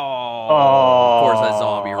 Oh, of course, that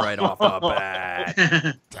zombie right off the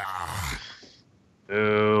bat.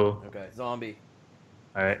 Ooh. Okay, zombie.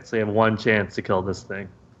 All right, so you have one chance to kill this thing.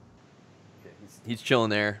 Okay, he's chilling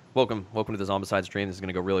there. Welcome to the Zombicide stream. This is going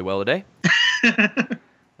to go really well today.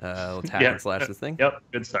 Let's hack and slash this thing. Yep,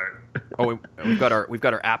 good start. Oh, we've got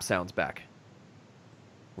our app sounds back.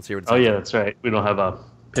 Let's hear what it sounds like. That's right. We don't have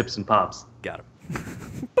pips and pops. Got him.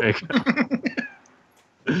 There you go.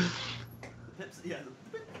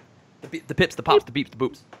 The pips, the pops, the beeps, the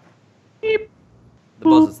boops. Beep. The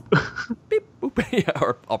buzzes. Beep, boop. Yeah,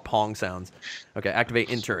 or pong sounds. Okay, activate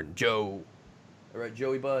intern. Joe. All right,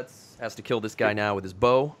 Joey Butts has to kill this guy now with his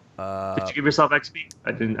bow. Did you give yourself XP?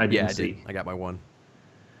 I didn't see. I did. I got my one.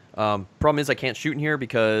 Problem is I can't shoot in here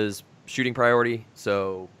because shooting priority,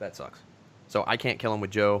 so that sucks. So I can't kill him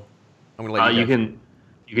with Joe. I'm gonna let you can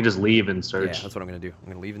just leave and search. Yeah, that's what I'm gonna do. I'm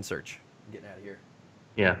gonna leave and search. I'm getting out of here.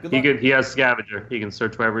 Yeah, he has scavenger. He can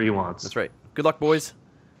search wherever he wants. That's right. Good luck, boys.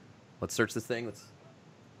 Let's search this thing. Let's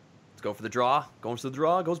go for the draw. Going for the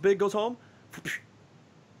draw. Goes big. Goes home.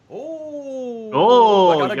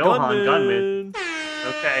 Oh! I got a gunman.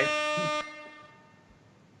 Okay.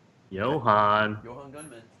 Johan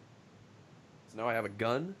gunman. So now I have a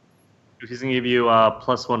gun. He's gonna give you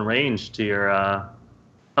 +1 range to your.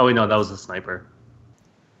 Oh wait, no, that was a sniper.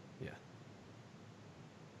 Yeah.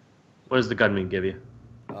 What does the gunman give you?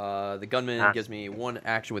 The gunman gives me 1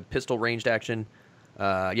 action with pistol ranged action.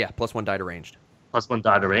 +1 die to ranged. +1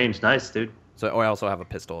 die to range. Nice, dude. So I also have a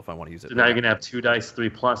pistol if I want to use it. So now you're gonna have 2 dice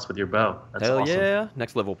 3+ with your bow. That's Hell awesome. yeah!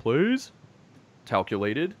 Next level, please.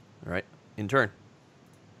 Calculated. All right, in turn.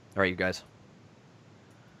 All right, you guys.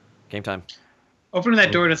 Game time. Opening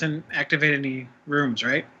that door doesn't activate any rooms,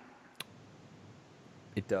 right?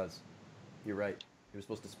 It does. You're right. It was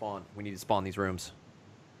supposed to spawn. We need to spawn these rooms.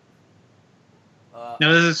 Now,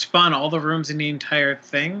 does it spawn all the rooms in the entire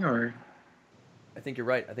thing, or? I think you're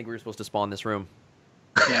right. I think we were supposed to spawn this room.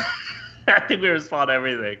 Yeah. I think we were spawn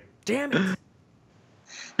everything. Damn it!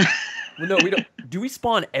 Well, no, we don't. Do we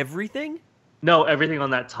spawn everything? No, everything on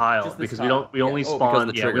that tile because tile. we only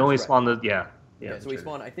spawn. We only spawn the yeah. Okay, so we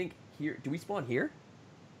spawn. I think here. Do we spawn here?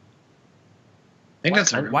 I think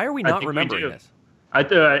that's a room. Why are we not remembering this? I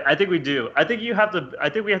think we do. I think you have to. I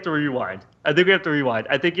think we have to rewind. I think you have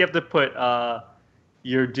to put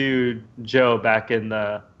your dude Joe back in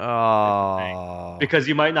the. Oh. Because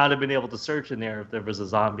you might not have been able to search in there if there was a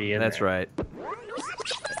zombie in there. That's right.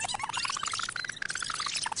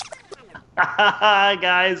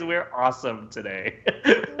 Guys, we're awesome today.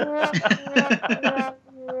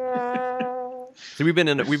 So we've been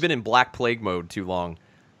in Black Plague mode too long,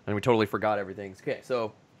 and we totally forgot everything. Okay,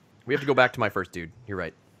 so we have to go back to my first dude. You're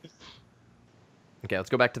right. Okay, let's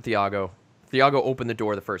go back to Thiago. Thiago opened the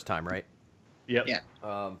door the first time, right? Yep. Yeah.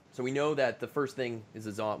 So we know that the first thing is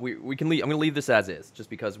a zombie. We can leave. I'm going to leave this as is, just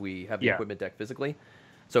because we have the equipment deck physically.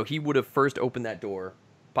 So he would have first opened that door,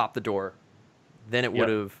 popped the door, then it would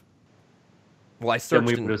have. Well, I searched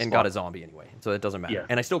and got a zombie anyway, so it doesn't matter. Yeah.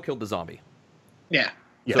 And I still killed the zombie. Yeah.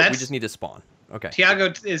 So we just need to spawn. Okay.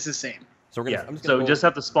 Thiago is the same. So we're gonna. I'm just gonna just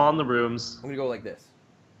have to spawn the rooms. I'm gonna go like this.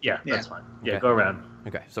 Yeah, that's fine. Yeah, go around.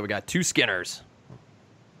 Okay, so we got 2 Skinners.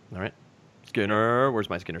 All right. Skinner. Where's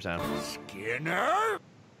my Skinner sound? Skinner?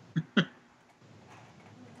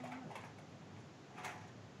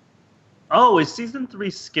 Oh, is season 3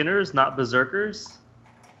 Skinners, not Berserkers?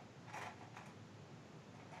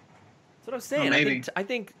 That's what I was saying. Maybe. I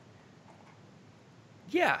think.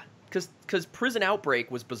 Yeah, because Prison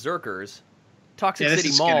Outbreak was Berserkers, Toxic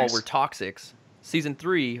City Mall were Toxics. Season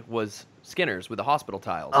 3 was Skinners with the hospital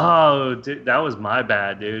tiles. Oh, dude, that was my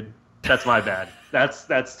bad, dude. That's my bad. That's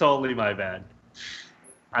totally my bad.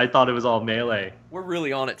 I thought it was all melee. We're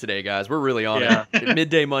really on it today, guys. We're really on it.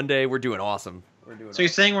 Midday Monday, we're doing awesome. So you're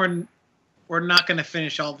saying we're not going to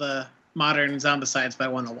finish all the modern Zombicides by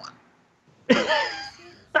 101?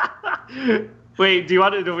 Wait, do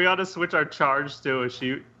we want to switch our charge to a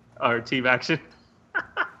shoot, our team action?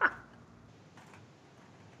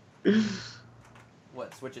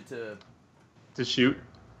 What? Switch it to shoot?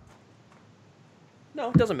 No,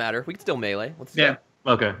 it doesn't matter. We can still melee. Let's start.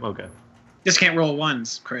 Okay. Just can't roll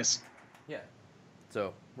ones, Chris. Yeah.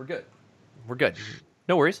 So we're good.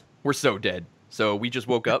 No worries. We're so dead. So we just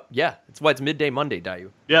woke up. Yeah, that's why it's midday Monday, Dayu.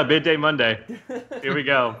 Yeah, midday Monday. Here we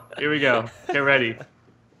go. Get ready.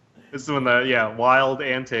 This is when the wild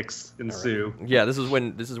antics ensue. Right. Yeah, this is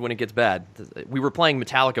when it gets bad. We were playing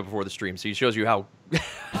Metallica before the stream, so he shows you how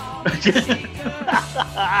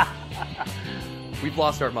we've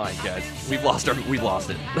lost our mind, guys. We've lost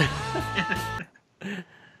it.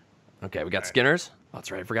 Okay, we got Skinners. Oh,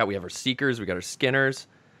 that's right. I forgot we have our Seekers. We got our Skinners.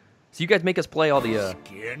 So you guys make us play all the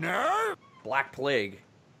Skinner? Black Plague.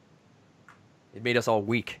 It made us all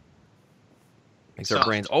weak. Makes our Soft.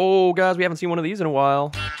 brains. Oh, guys, we haven't seen one of these in a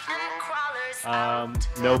while.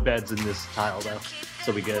 No beds in this tile though,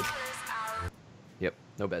 so we good. Yep,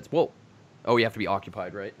 no beds. Whoa. Oh, you have to be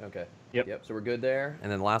occupied, right? Okay. Yep. So we're good there.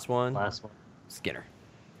 And then the last one. Last one. Skinner.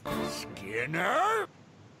 Skinner?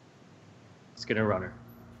 Skinner runner.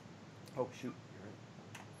 Oh, shoot.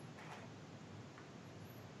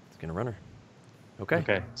 Skinner runner. Okay.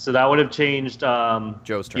 Okay, so that would have changed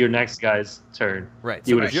Joe's turn. your next guy's turn. Right.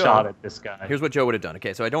 You So would have Joe- shot at this guy. Here's what Joe would have done.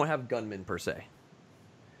 Okay, so I don't have gunman per se.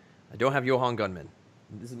 I don't have Johann gunman.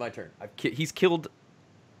 This is my turn. I killed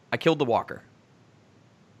the walker.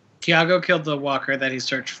 Tiago killed the walker that he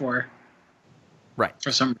searched for Right.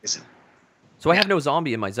 for some reason. So I have no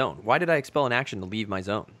zombie in my zone. Why did I expel an action to leave my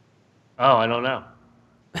zone? Oh, I don't know.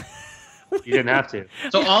 You didn't have to.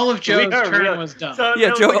 So all of Joe's We are turn real- was done. So, Yeah,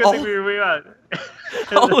 no, Joe, because all- we got.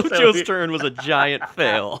 All of So Joe's we- turn was a giant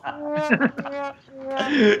fail.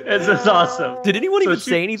 It's just awesome. Did anyone So even shoot-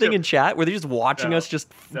 say anything so- in chat? Were they just watching No. us just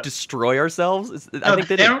No. destroy ourselves? I No, think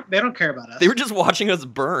they don't care about us. They were just watching us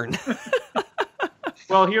burn.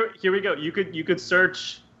 Well, here we go. You could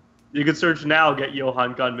search now, get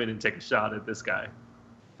Johann Gunman, and take a shot at this guy.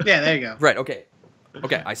 Yeah, there you go. Right, okay.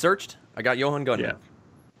 Okay, I searched. I got Johann Gunman. Yeah.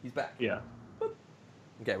 He's back. Yeah.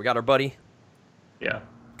 Okay, we got our buddy. Yeah.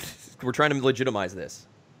 We're trying to legitimize this.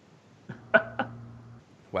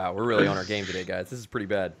 Wow, we're really on our game today, guys. This is pretty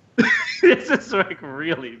bad. This is like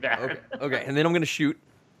really bad. Okay, and then I'm going to shoot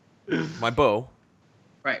my bow.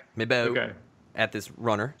 Right. My bow Okay. at this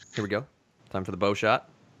runner. Here we go. Time for the bow shot.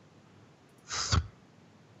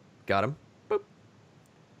 Got him. Boop.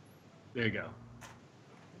 There you go.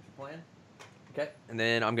 Plan. Okay, and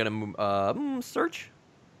then I'm going to search.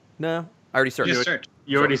 No, I already searched. Just search.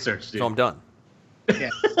 You already searched, dude. So I'm done. Yeah.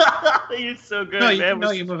 You're so good, No,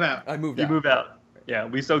 man. you move out. I moved You out. move out. Yeah,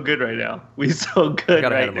 we so good right now. We so good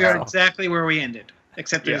got ahead right of We are now. exactly where we ended,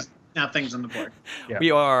 except Yeah. there's now things on the board. Yeah.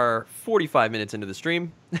 We are 45 minutes into the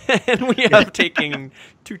stream, and we have taken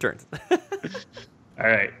 2 turns. All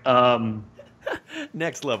right.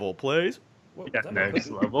 Next level, please. Yeah, next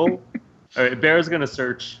level. All right, Bear's gonna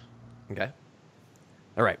search. Okay.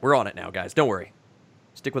 All right, we're on it now, guys. Don't worry.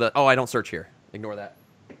 Stick with it. Oh, I don't search here. Ignore that.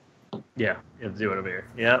 Yeah, you have to do it over here.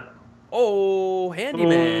 Yep. Oh,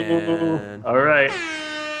 handyman. All right.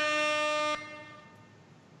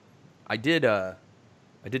 I did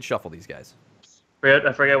shuffle these guys.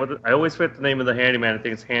 I forget I always forget the name of the handyman. I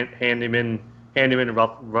think it's Handyman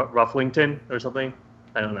Rufflington or something.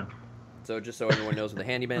 I don't know. So just so everyone knows, with the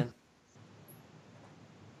handyman,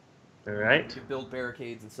 All right. to build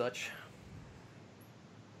barricades and such.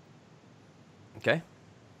 Okay.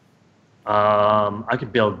 I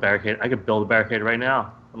could build a barricade. I could build a barricade right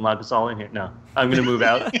now. I'm lock us all in here. No, I'm gonna move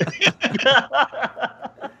out.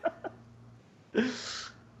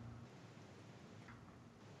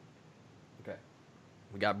 Okay.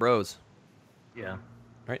 We got bros. Yeah. All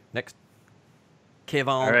right, next. Kevon.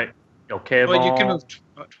 All right. Okay. Well, you can move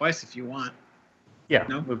twice if you want. Yeah.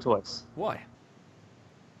 No? Move twice. Why?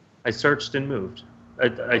 I searched and moved.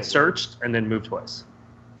 I searched and then moved twice.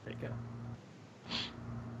 There you go.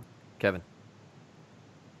 Kevin. All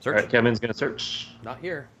Search. right. Kevin's gonna search. Not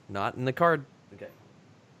here. Not in the card. Okay.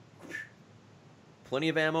 Plenty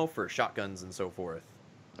of ammo for shotguns and so forth.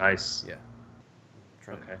 Nice. Yeah.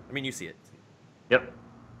 Okay. I mean, you see it. Yep.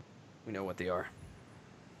 We know what they are.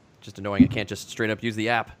 Just annoying. I can't just straight up use the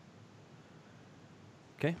app.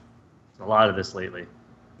 Okay. A lot of this lately.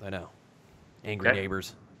 I know. Angry Okay.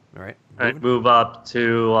 neighbors. All right. All right. moving. Move up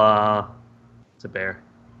to Bear.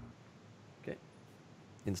 Okay.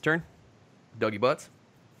 In's turn. Dougie Butts.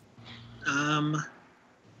 I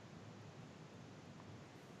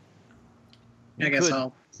guess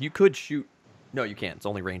I'll. You could shoot. No, you can't. It's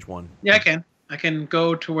only range 1. Yeah, I can. I can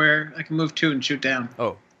go to where I can move 2 and shoot down.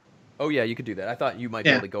 Oh. Oh, yeah, you could do that. I thought you might be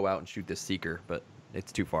Yeah. able to go out and shoot this Seeker, but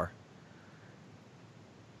it's too far.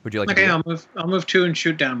 Would you like to Okay, do I'll move 2 and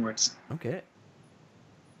shoot downwards. that? Okay.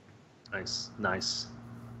 Nice. Nice.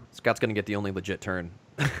 Scott's going to get the only legit turn.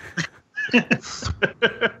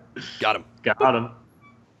 Got him. Got him.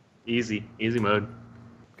 Easy. Easy mode.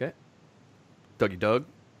 Okay. Dougie Doug.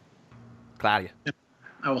 Claudia.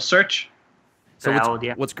 I will search. So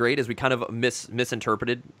Claudia. what's great is we kind of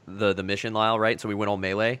misinterpreted the mission, Lyle, right? So we went all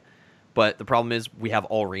melee. But the problem is we have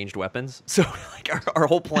all ranged weapons. So like our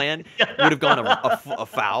whole plan would have gone a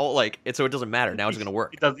foul. Like, so it doesn't matter. Now it's going to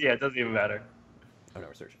work. It doesn't even matter. Oh, no,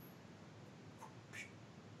 we're searching.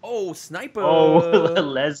 Oh, sniper. Oh,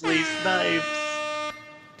 Leslie Snipes.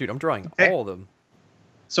 Dude, I'm drawing all of them.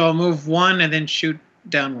 So I'll move 1 and then shoot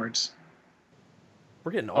downwards.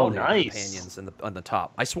 We're getting all the nice. companions on the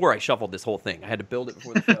top. I swore I shuffled this whole thing. I had to build it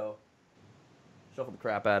before the show. Shuffled the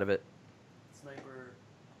crap out of it. Sniper.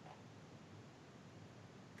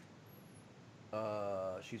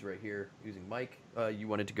 She's right here using Mike. You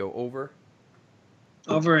wanted to go over?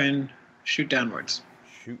 Over and shoot downwards.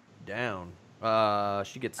 Shoot down.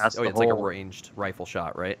 She gets. That's it's the like a hole. ranged rifle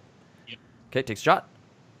shot, right? Yep. Okay, takes a shot.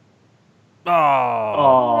 Oh.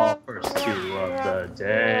 Oh, first 2 of the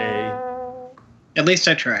day. At least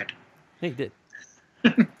I tried. Hey, you did.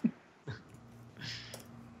 Okay,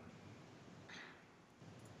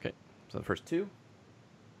 so the first 2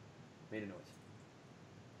 made a noise.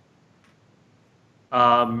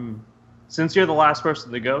 Since you're the last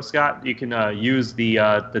person to go, Scott, you can use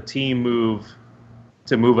the team move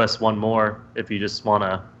to move us 1 more if you just want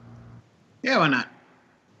to. Yeah, why not?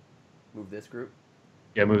 Move this group.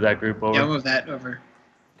 Yeah, move that group over. Yeah, I'll move that over.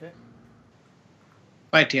 Okay.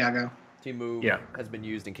 Bye, Tiago. Team move has been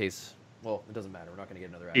used in case. Well, it doesn't matter. We're not going to get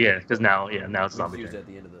another. Action. Yeah, because now it's We just zombie used it turn. at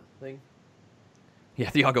the end of the thing. Yeah,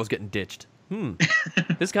 Thiago's getting ditched. This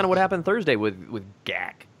is kind of what happened Thursday with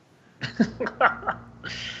Gak.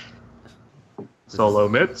 Solo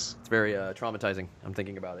mitts. It's very traumatizing. I'm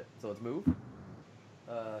thinking about it. So let's move.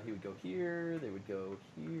 He would go here. They would go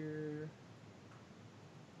here.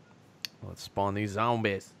 Let's spawn these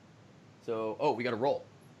zombies. So, we got to roll.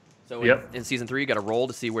 So in Season 3, you got to roll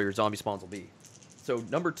to see where your zombie spawns will be. So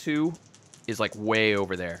number 2 is like way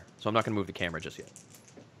over there. So I'm not going to move the camera just yet.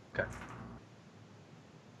 Okay.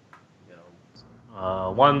 You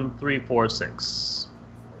know, 1, 3, 4, 6.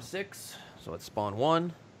 or 6. So let's spawn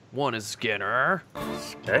 1. 1 is Skinner.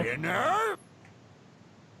 Okay. Skinner?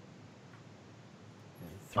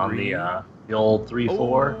 On the old 3,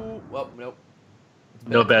 4. Oh, well, nope.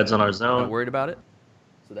 No beds on our Not zone. worried about it.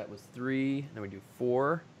 So that was 3. Then we do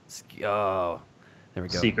 4. Oh, there we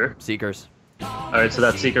go. Seeker. Seekers. All right, so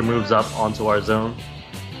that seeker moves up onto our zone.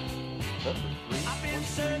 Oh, 3.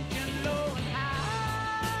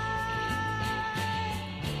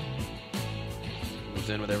 Moves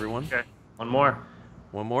in with everyone. Okay. 1 more.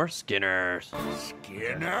 1 more. Skinners.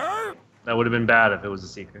 Skinner? That would have been bad if it was a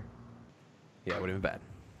seeker. Yeah, it would have been bad.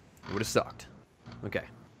 It would have sucked. Okay.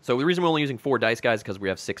 So the reason we're only using 4 dice, guys, is because we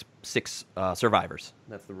have six survivors.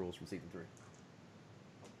 That's the rules from Season 3.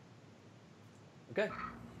 Okay.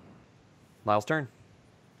 Lyle's turn.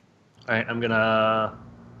 All right, I'm gonna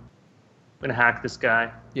hack this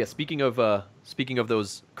guy. Yeah, speaking of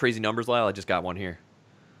those crazy numbers, Lyle, I just got one here.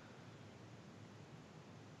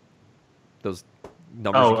 Those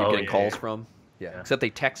numbers you keep getting calls from. Yeah, except they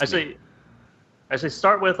text me. Actually,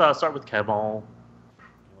 start with Kevin.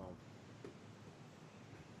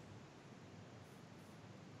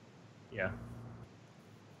 Yeah.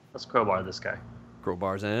 Let's crowbar this guy.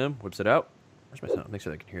 Crowbars him, whips it out. Where's my sound? Make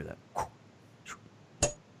sure they can hear that.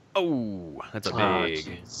 Oh, that's a big.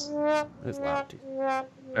 That's loud, too.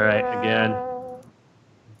 All right, again. You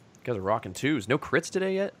guys are rocking 2s. No crits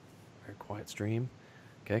today yet. Very quiet stream.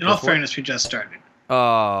 Okay. In all fairness, we just started.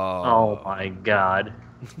 Oh my God.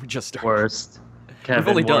 We just started. Worst. Kevin, We've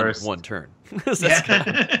only worst. done 1 turn. Kevin's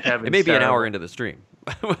It may be an hour terrible. into the stream.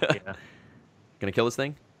 Yeah. Gonna kill this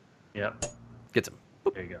thing? Yep. Gets him.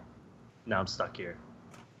 There you go. Now I'm stuck here.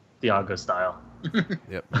 Thiago style.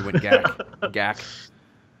 Yep. We went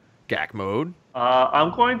Gak mode.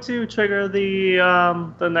 I'm going to trigger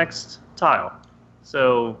the next tile.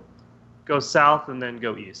 So go south and then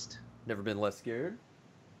go east Never been less scared.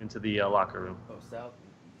 into the locker room. Oh, south and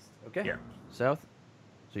east. Okay. Yeah. South.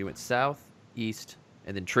 So you went south, east,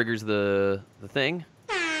 and then triggers the thing.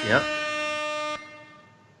 Yep.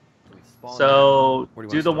 We spawn So Where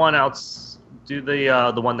do you do wanna the start? one outs. Do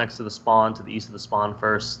the one next to the spawn, to the east of the spawn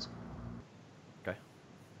first. Okay.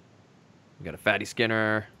 We got a fatty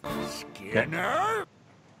Skinner. Skinner?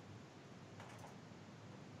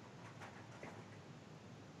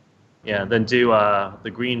 Yeah. Then do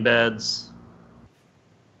the green beds.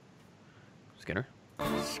 Skinner.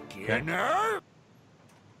 Skinner?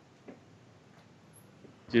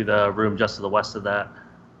 Do the room just to the west of that.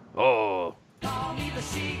 Oh.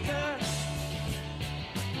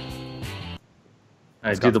 All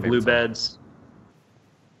right, do Scott's the blue favorite song. beds.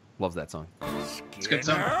 Loves that song. It's a good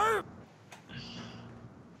song.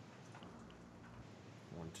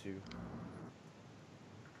 2.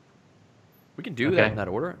 We can do that in that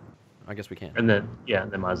order. I guess we can. And then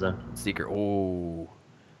then my zone. Seeker. Oh,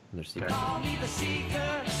 there's Seeker.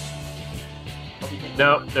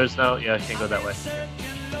 No, there's no. Yeah, I can't go that way.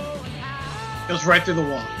 Goes right through the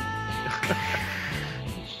wall.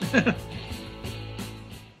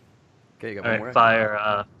 Okay, you got All one more.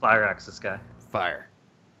 right, fire axe this guy. Fire.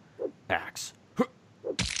 Axe.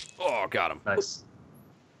 Oh, got him. Nice.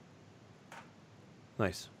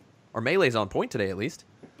 Nice. Our melee's on point today, at least.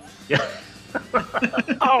 Yeah.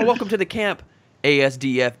 Oh, welcome to the camp.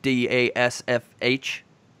 ASDFDASFH.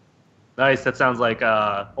 Nice. That sounds like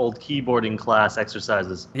old keyboarding class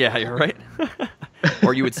exercises. Yeah, you're right.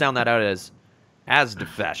 Or you would sound that out as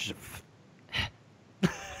ASDFH.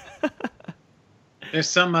 There's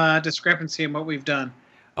some discrepancy in what we've done.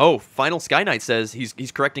 Oh, Final Sky Knight says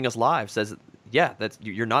he's correcting us live. Says, yeah,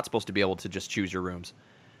 you're not supposed to be able to just choose your rooms.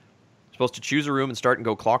 You're supposed to choose a room and start and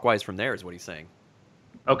go clockwise from there. Is what he's saying.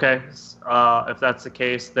 Okay. If that's the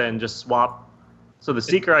case, then just swap. So the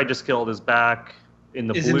Seeker I just killed is back in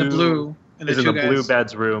the blue. And is in the blue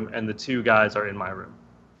bed's room, and the 2 guys are in my room.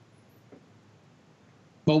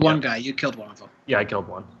 Well, one guy. You killed one of them. Yeah, I killed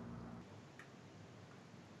one.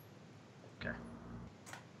 Okay.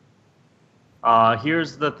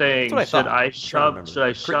 Here's the thing. Should I shove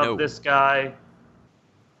this guy?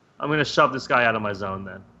 I'm gonna shove this guy out of my zone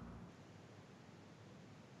then.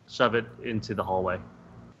 Shove it into the hallway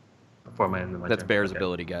before my end of my That's turn. Bear's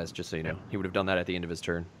ability, guys. Just so you know, he would have done that at the end of his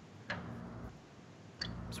turn.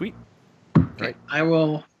 Sweet. Right. I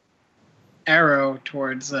will arrow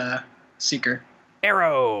towards Seeker.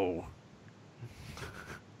 Arrow.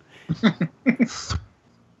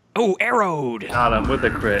 Oh, arrowed. Got him with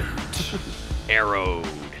a crit. Arrowed.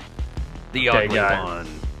 The Okay, ugly guys. one.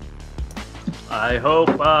 I hope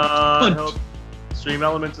Stream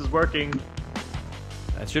Elements is working.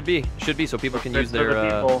 That should be so people can Crits use for their. the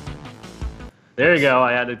people. There you go.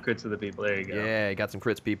 I added crits to the people. There you go. Yeah, you got some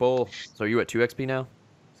crits, people. So you at 2 XP now,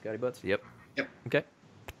 Scotty Butts? Yep. Yep. Okay.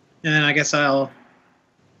 And then I guess I'll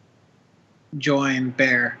join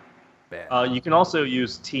Bear. Bad. You can also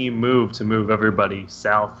use Team Move to move everybody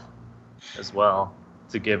south as well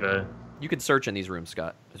to give a. You can search in these rooms,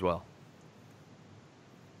 Scott, as well.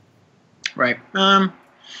 Right.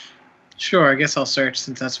 Sure. I guess I'll search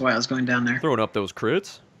since that's why I was going down there. Throwing up those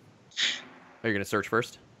crits. Are you gonna search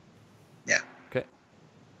first? Yeah. Okay.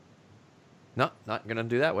 No, not gonna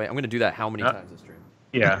do that way. I'm gonna do that how many times this stream?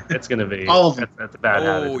 Yeah, it's gonna be. All of them. That's a bad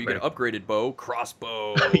habit. Oh, you get an upgraded bow,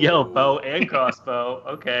 crossbow. Yo, bow and crossbow.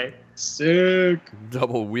 Okay. Sick.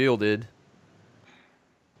 Double wielded.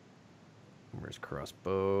 Where's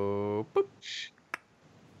crossbow? Boop.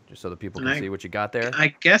 Just so the people can see what you got there. I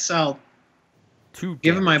guess I'll 2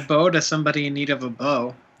 give damage. my bow to somebody in need of a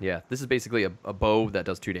bow. Yeah, this is basically a bow that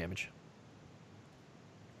does 2 damage.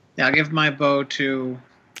 Yeah, I'll give my bow to...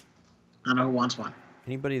 I don't know who wants one.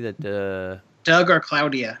 Anybody that... Doug or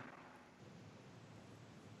Claudia.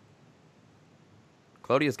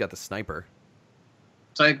 Claudia's got the sniper.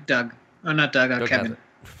 Sorry, Doug. Oh, not Doug. Doug has Kevin. it.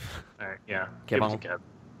 All right. Yeah. Kevin. Give it to Kev.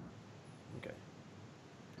 Okay.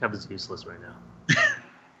 Kevin's useless right now.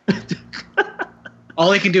 All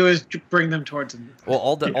he can do is bring them towards him. Well,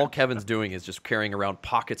 all Kevin's doing is just carrying around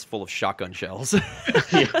pockets full of shotgun shells.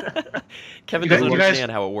 Kevin doesn't understand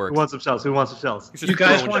how it works. Who wants some shells? Who wants some shells? He's just You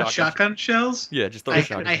guys throwing want shotgun shells? Yeah, just throw I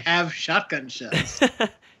shotgun. have shotgun shells.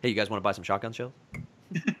 Hey, you guys want to buy some shotgun shells?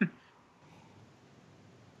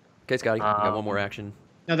 Okay, Scotty, you got one more action.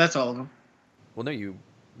 No, that's all of them. Well, no, you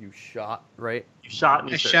shot, right? You shot and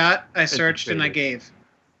you I searched. shot, I searched, and I gave.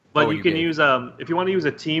 But Oh, you you can gave. use if you want to use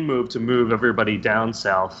a team move to move everybody down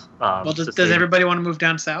south. Well, does to save- everybody want to move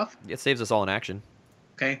down south? It saves us all in action.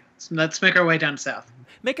 Okay, so let's make our way down south.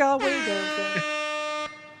 Make our way down south.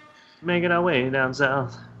 making our way down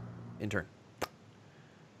south? Intern.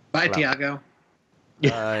 Bye, Wow. Tiago.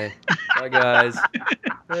 Bye. Bye, guys.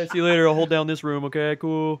 Hey, see you later. I'll hold down this room. Okay,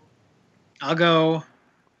 cool. I'll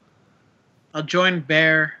join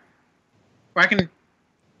Bear. Or I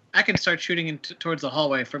can start shooting towards the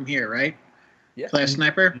hallway from here, right? Yeah. Play a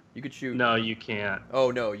sniper. You could shoot. No, you can't. Oh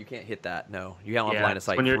no, you can't hit that. No, you don't have line of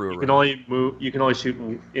sight when through a you room. can only move. You can only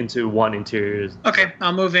shoot into one interior. Okay,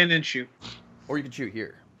 I'll move in and shoot. Or you can shoot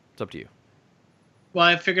here. It's up to you. Well,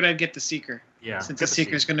 I figured I'd get the Seeker. Yeah. Since get the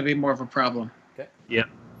Seeker's going to be more of a problem. Okay. Yep.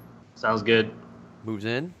 Sounds good. Moves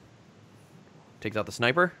in. Takes out the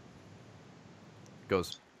sniper.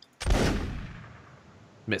 Goes.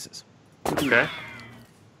 Misses. Okay.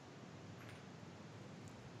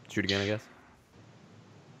 Shoot again, I guess.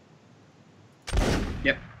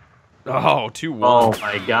 Yep. Oh, 2-1. Oh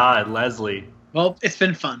my God, Leslie. Well, it's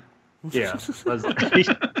been fun. Yeah.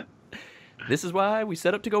 This is why we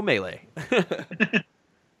set up to go melee.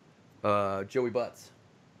 Joey Butts.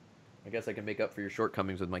 I guess I can make up for your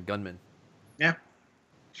shortcomings with my gunman. Yeah.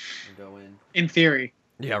 Go in. In theory.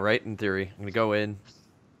 Yeah, right. In theory, I'm gonna go in.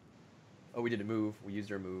 Oh, we did a move. We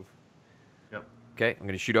used our move. Yep. Okay, I'm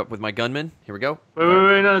gonna shoot up with my gunman. Here we go.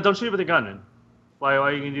 Wait, no, don't shoot with the gunman. Why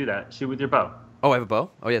are you gonna do that? Shoot with your bow. Oh, I have a bow?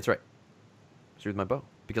 Oh, yeah, that's right. Shoot with my bow.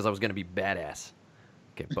 Because I was gonna be badass.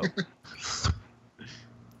 Okay, bow.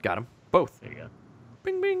 Got him. Both. There you go.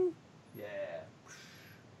 Bing, bing. Yeah.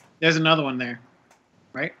 There's another one there,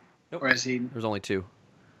 right? Nope. Or is he? There's only 2.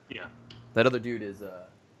 Yeah. That other dude is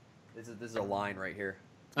this is a line right here.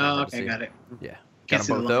 It's kinda Oh, hard to okay, see. got it. Yeah. Can't Got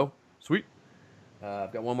see them the both line. though. Sweet.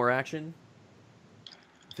 I've got one more action.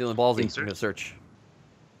 Feeling ballsy. I'm Search. gonna search.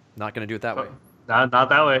 Not gonna do it that way. Not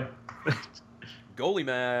that way. Goalie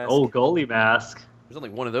mask. Oh, goalie mask. There's only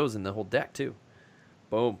one of those in the whole deck too.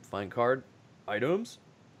 Boom. Find card. Items.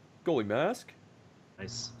 Goalie mask.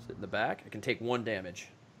 Nice. Sit in the back. I can take 1 damage.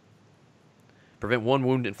 Prevent 1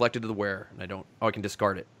 wound inflicted to the wearer, and I don't. Oh, I can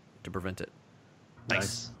discard it to prevent it.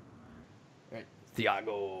 Nice. All right,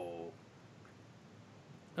 Thiago.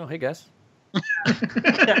 Oh, hey guys. I'm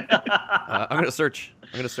gonna search.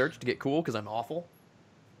 I'm gonna search to get cool because I'm awful.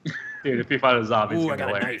 Dude, if you find a zombie, it's Ooh, I gonna got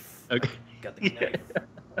a wear. knife. Okay. Got the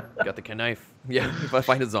knife. Got the knife. Yeah, if I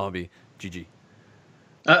find a zombie, GG.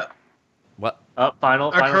 What? Final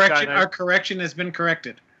Our Skynight. correction has been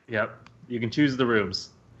corrected. Yep. You can choose the rooms.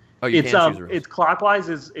 Oh, you It's can choose the rooms. it's clockwise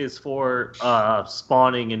is for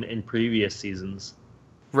spawning in previous seasons.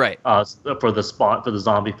 Right. For the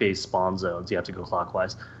zombie phase spawn zones, you have to go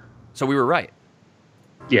clockwise. So we were right.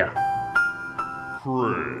 Yeah.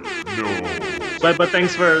 No. But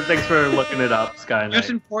thanks for looking it up, Skynight. Just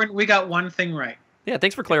important, we got one thing right. Yeah.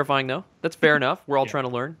 Thanks for clarifying, though. That's fair enough. We're all trying to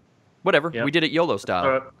learn. Whatever. Yep. We did it YOLO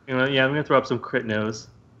style. I'm gonna throw up some crit nose.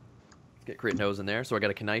 Get crit nose in there. So I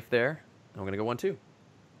got a knife there. I'm gonna go 1-2.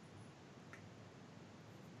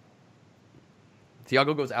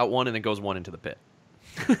 Thiago goes out 1 and then goes 1 into the pit.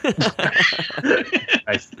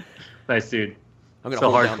 Nice, dude. I'm gonna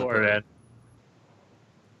So hold down the hardcore, pit. man.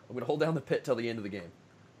 I'm gonna hold down the pit till the end of the game.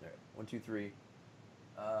 All right, 1, 2, 3. He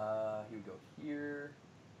would go here.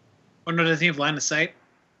 Oh no, does he have line of sight?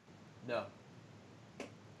 No.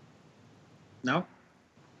 No.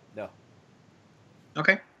 No.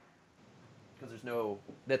 Okay. Because there's no.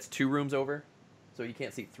 That's 2 rooms over, so you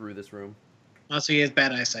can't see through this room. Oh, so he has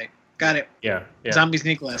bad eyesight. Got it. Yeah. Zombies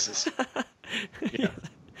need glasses. Yeah.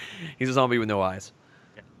 He's a zombie with no eyes.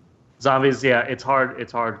 Zombies, yeah, it's hard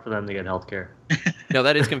for them to get healthcare. No,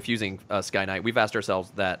 that is confusing, Sky Knight. We've asked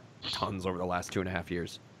ourselves that tons over the last 2.5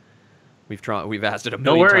 years. We've asked it a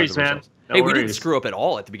million worries, times. of man. ourselves. No Hey, we didn't worries. screw up at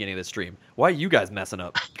all at the beginning of this stream. Why are you guys messing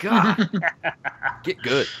up? God, get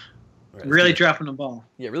good. All right, let's Really do this. dropping the ball.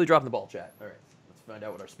 Yeah, really dropping the ball, chat. All right, let's find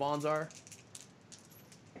out what our spawns are.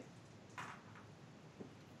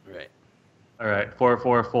 All right, All right, 4,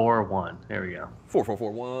 4, 4, 1. There we go. 4, 4,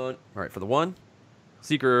 4, 1. All right, for the 1,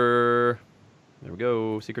 Seeker. There we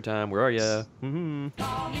go. Seeker time. Where are ya? Mm-hmm.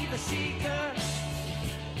 I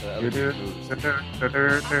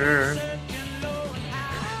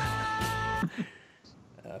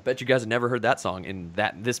bet you guys have never heard that song in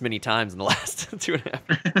this many times in the last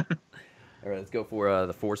 2.5. All right, let's go for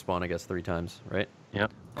the 4 spawn, I guess, 3 times, right?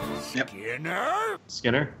 Yep. Skinner?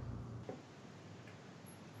 Skinner.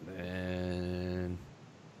 And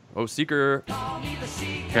Seeker.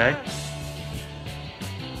 Okay.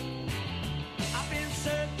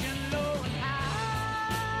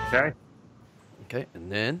 Okay. Okay,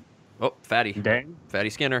 and then Fatty. Dang. Fatty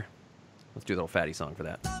Skinner. Let's do the little Fatty song for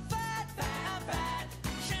that.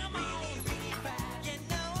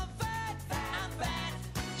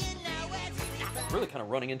 Really kind of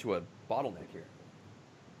running into a bottleneck here.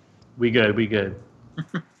 We good.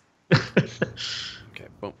 Okay,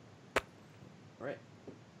 boom. All right.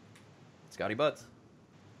 Scotty Butts.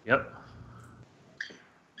 Yep.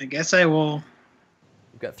 I guess I will.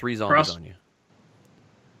 You've got 3 zombies Cross. on you.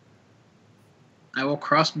 I will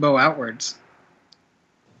crossbow outwards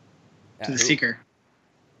At to the who? Seeker.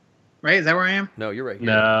 Right? Is that where I am? No, you're right here.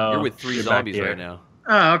 No, You're with 3 you're back zombies here. right now.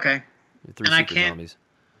 Oh, okay. You're 3 And I Seeker can't- zombies.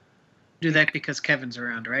 Do that because Kevin's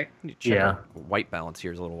around, right? You need to check Yeah. our white balance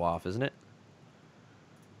here is a little off, isn't it?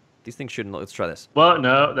 These things shouldn't. Let's try this. Well,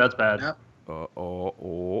 no, that's bad. Yep.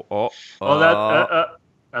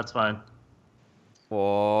 That's fine.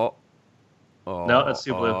 No, No, that's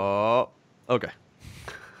too blue. Okay.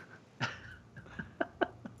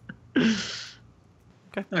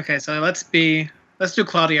 Okay, so let's do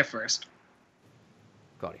Claudia first.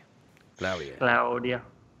 Claudia. Claudia.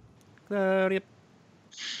 Claudia.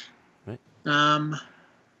 And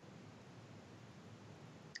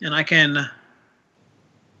I can.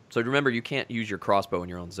 So remember, you can't use your crossbow in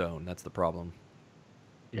your own zone. That's the problem.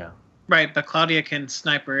 Yeah. Right, but Claudia can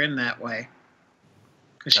sniper in that way.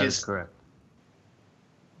 Because That she's is correct.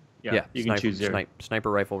 Yeah, you can choose your...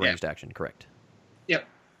 sniper rifle ranged action, correct. Yep.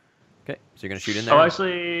 Okay, so you're going to shoot in there? Oh,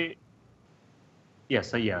 actually...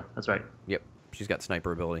 Yes, yeah, that's right. Yep, she's got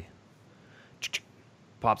sniper ability.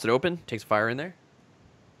 Pops it open, takes fire in there.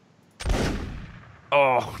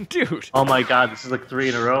 Oh, dude. Oh my god, this is like 3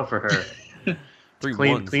 in a row for her.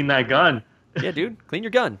 Clean that gun. Yeah, dude, clean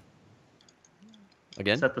your gun.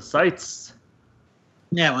 Again? Set the sights.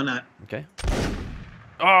 Yeah, why not? Okay.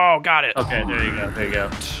 Oh, got it. Okay, there you go. There you go.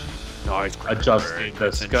 Nice. Adjusting the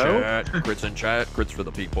scope. Crits in chat. Crits for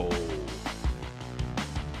the people.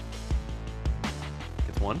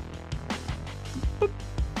 Gets one. Boop.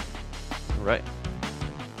 All right.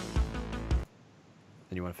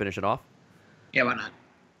 Then you want to finish it off? Yeah, why not?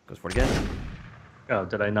 Goes for it again. Oh,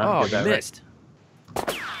 did I not get that you missed.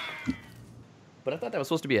 But I thought that was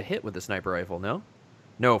supposed to be a hit with the sniper rifle, no?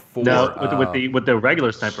 No, 4. No, with the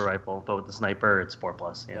regular sniper rifle, but with the sniper, it's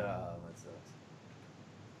 4+. Yeah. That sucks.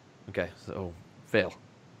 Okay, so fail.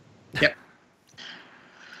 Yep.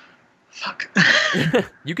 Fuck.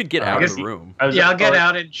 You could get out of the room. I'll get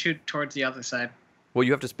out and shoot towards the other side. Well,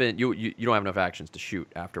 you have to spin. You don't have enough actions to shoot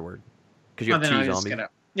afterward because you have 2 zombies. Get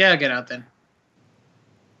out. Yeah, I'll get out then.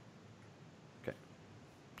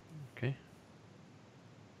 Okay.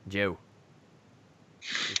 Joe.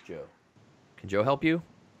 Where's Joe? Can Joe help you?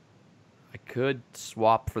 I could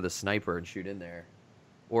swap for the sniper and shoot in there,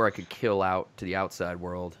 or I could kill out to the outside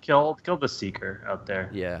world. Kill the seeker out there.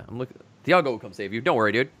 Yeah, I'm looking. Thiago will come save you. Don't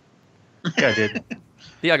worry, dude. Yeah, dude.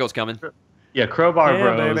 Thiago's coming. Yeah, Crowbar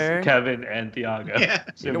Yeah, Bros, baby. Kevin, and Thiago. Yeah.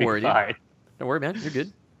 Don't worry, dude. Don't worry, man. You're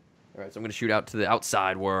good. All right, so I'm gonna shoot out to the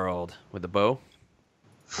outside world with the bow.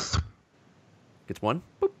 Gets one.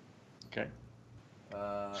 Boop. Okay.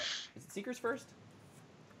 Is it Seekers first?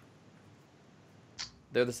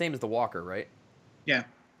 They're the same as the Walker, right? Yeah.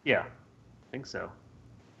 Yeah, I think so.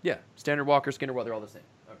 Yeah, standard Walker, Skinner, well, they're all the same.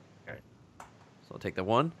 Okay. So I'll take the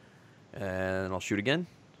one, and I'll shoot again.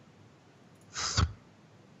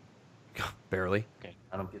 Barely. Okay,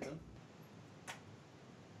 got him. Gets him.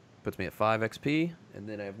 Puts me at 5 XP, and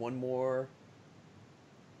then I have one more.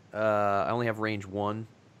 I only have range 1.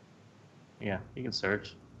 Yeah, you can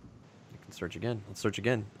search. I can search again. Let's search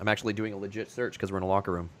again. I'm actually doing a legit search because we're in a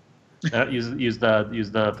locker room. Use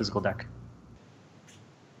the physical deck.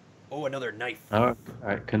 Oh, another knife. All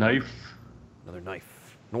right, knife. Another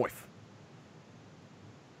knife. Knife.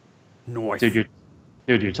 Knife. Dude,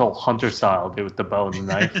 you're told hunter style, dude, with the bow and the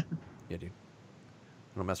knife. Yeah, dude.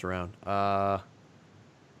 I don't mess around. The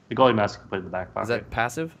goalie mask you can put in the back pocket. Is that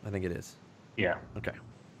passive? I think it is. Yeah. Okay.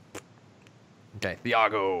 Okay,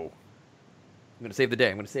 Thiago. I'm gonna save the day.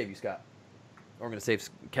 I'm gonna save you, Scott. Or I'm gonna save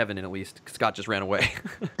Kevin, and at least Scott just ran away.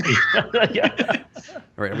 Yeah.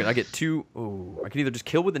 All right, I get 2. Oh, I can either just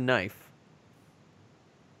kill with a knife,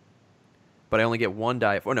 but I only get 1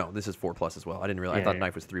 die. Oh no, this is 4+ as well. I didn't realize. I thought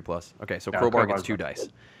knife was 3+. Okay, so crowbar gets 2 dice. Here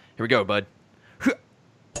we go, bud.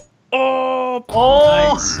 Oh!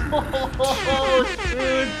 Oh! Nice.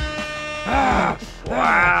 Dude.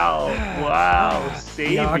 Wow!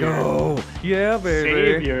 Savior. Yeah, baby.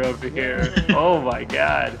 Savior over here. Oh my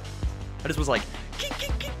god. I just was like,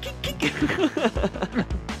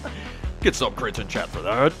 get some crits in chat for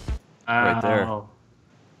that. Right there. Ow.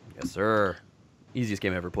 Yes, sir. Easiest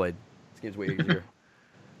game I ever played. This game's way easier.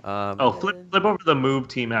 Flip over to the move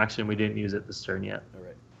team action. We didn't use it this turn yet. All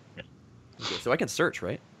right. Yeah. Okay, so I can search,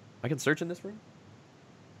 right? I can search in this room?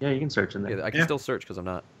 Yeah, you can search in there. Yeah, I can still search because I'm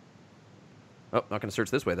not. Oh, not going to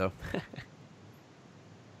search this way, though.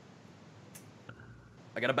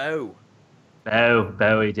 I got a bow.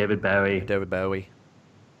 Bowie, David Bowie. David Bowie.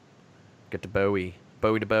 Get to Bowie.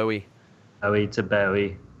 Bowie to Bowie. Bowie to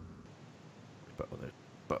Bowie.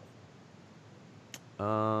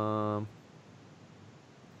 Bow.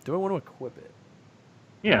 Do I want to equip it?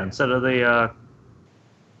 Yeah, instead of the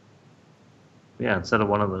instead of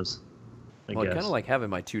one of those. I Well, I guess. kind of like having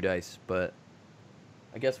my 2 dice, but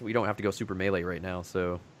I guess we don't have to go super melee right now,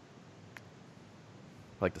 so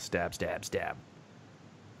I like to stab.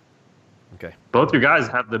 Okay. Both your guys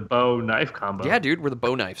have the bow knife combo. Yeah, dude, we're the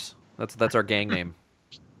bow knives. That's our gang name.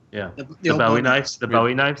 Yeah. The The Bowie knives. The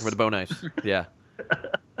Bowie We're knives. the bow knives. Yeah.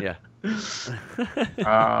 Yeah.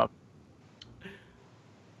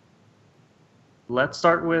 Let's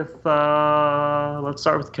start with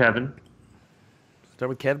Kevin. Start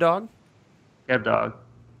with Kev Dog. Kev Dog.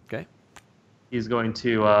 Okay. He's going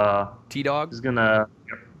to T Dog. he's gonna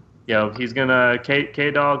Yeah, he's gonna.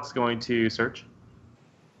 K Dog's going to search.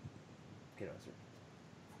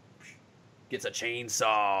 Gets a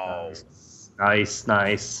chainsaw.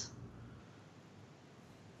 Nice.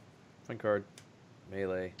 Fun card.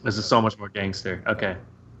 Melee. This is so much more gangster. Okay.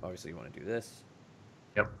 Obviously, you want to do this.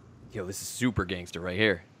 Yep. Yo, this is super gangster right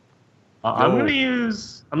here. I'm gonna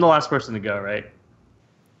use. I'm the last person to go, right?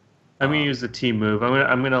 I'm gonna use the team move.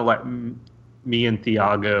 I'm gonna let me and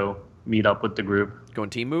Thiago meet up with the group. Going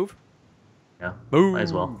team move? Yeah. Move. Might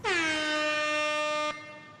as well.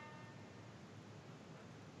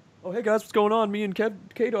 Oh, hey guys, what's going on? Me and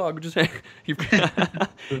K-Dog just you've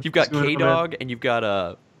got K-Dog and you've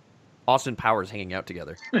got Austin Powers hanging out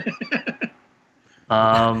together.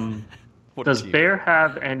 Does Bear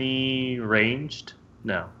have any ranged?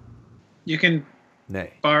 No. You can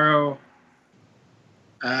borrow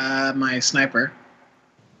my sniper.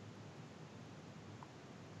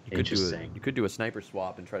 You could do a sniper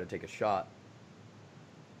swap and try to take a shot.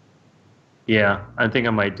 Yeah, I think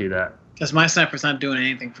I might do that. Because my sniper's not doing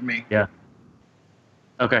anything for me. Yeah.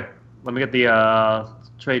 Okay. Let me get the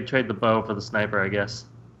trade the bow for the sniper, I guess.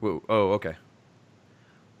 Whoa. Oh, okay.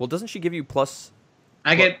 Well, doesn't she give you plus?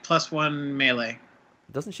 I get +1 melee.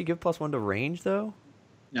 Doesn't she give +1 to range though?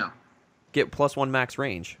 No. Get +1 max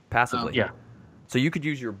range passively. Yeah. So you could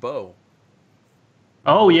use your bow.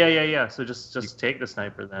 Oh yeah. So just take the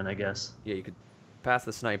sniper then, I guess. Yeah, you could pass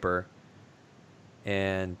the sniper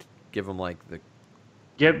and give him like the.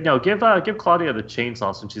 Give Claudia the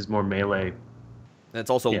chainsaw since she's more melee. And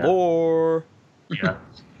it's also lore. Yeah.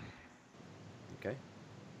 Okay.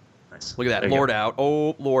 Nice. Look at that lord out.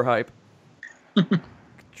 Oh, lore hype.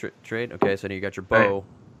 Trade. Okay, so now you got your bow.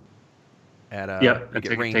 Right. At you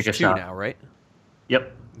get range 2 now, right?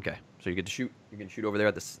 Yep. Okay, so you get to shoot. You can shoot over there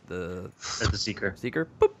at the seeker. Seeker.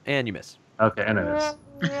 Boop, and you miss. Okay, and I miss.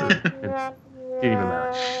 Didn't even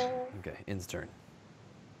matter. Okay, ends turn.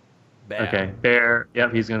 Bam. Okay, Bear.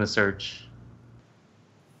 Yep, he's gonna search.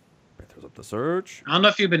 Bear throws up the search. I don't know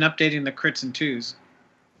if you've been updating the crits and 2s.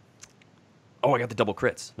 Oh, I got the double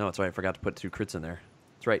crits. No, that's right. I forgot to put 2 crits in there.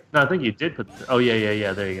 That's right. No, I think you did put. Oh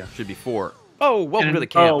yeah. There you go. Should be 4. Oh, welcome to the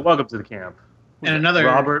camp. Oh, welcome to the camp. And another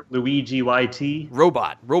Robert Luigi YT.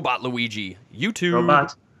 Robot Luigi. YouTube.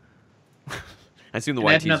 Robot. I assume the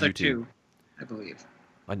YT is another YouTube. 2, I believe.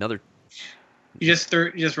 Another. You just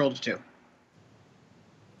rolled a 2.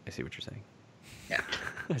 I see what you're saying. Yeah.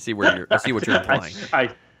 I see what you're implying.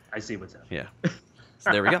 I see what's happening. Yeah.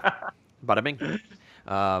 So there we go. Bada bing.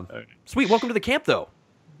 Sweet. Welcome to the camp, though.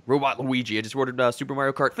 Robot Luigi. I just ordered Super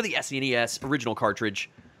Mario Kart for the SNES original cartridge.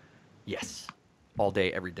 Yes. All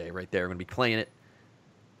day, every day, right there. I'm going to be playing it.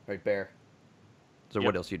 Right, Bear. So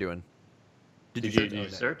what else are you doing? Did you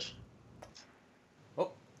search?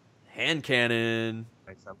 Oh. Hand cannon.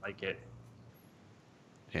 Nice, I like it.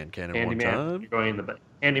 Hand cannon Handyman, one time. you're going in the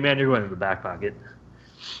Handyman, you're going in the back pocket.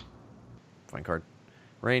 Fine card.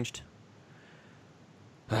 Ranged.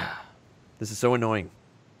 This is so annoying.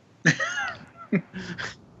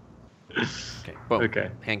 Okay, boom.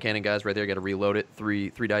 Okay. Hand cannon, guys, right there. Got to reload it. 3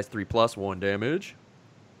 dice, 3+, 1 damage.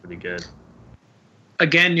 Pretty good.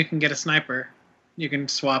 Again, you can get a sniper. You can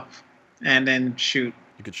swap and then shoot.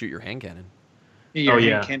 You could shoot your hand cannon. Your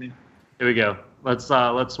hand cannon. Here we go. Let's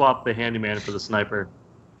swap the handyman for the sniper.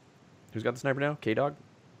 Who's got the sniper now? K-Dog?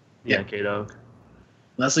 Yeah, K-Dog.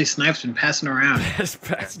 Leslie Snipes been passing around. Just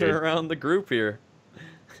passing around the group here.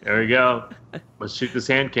 There we go. Let's shoot this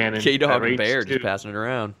hand cannon. K-Dog and Bear just passing it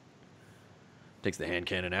around. Takes the hand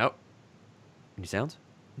cannon out. Any sounds?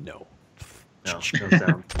 No. No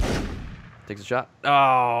sound. Takes a shot.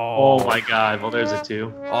 Oh my God. Well, there's a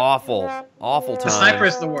 2. Awful time. The sniper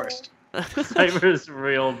is the worst. Sniper is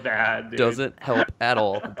real bad, dude. Doesn't help at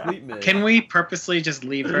all. Complete miss. Can we purposely just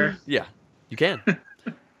leave her? Yeah, you can.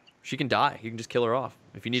 She can die. You can just kill her off.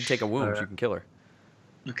 If you need to take a wound, you can kill her.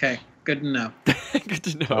 Okay, good to know. Good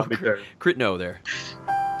to know. Crit no there.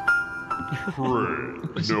 No.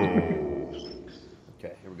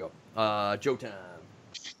 Okay, here we go. Joe time.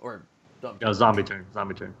 Or no, zombie turn.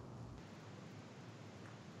 Zombie turn.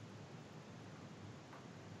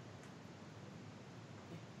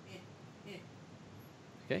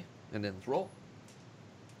 Okay, and then let's roll.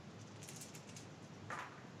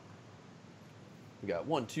 We got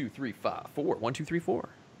 1, 2, 3, 5, 4. 1, 2, 3, 4.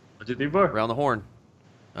 1, 2, 3, 4. Around the horn.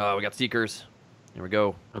 We got seekers. Here we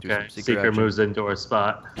go. Okay, seeker moves into our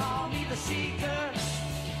spot. Getting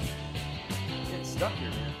stuck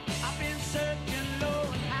here, man.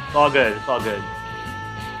 It's all good. It's all good.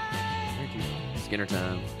 Skinner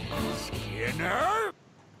time. Skinner?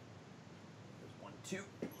 There's 1, 2.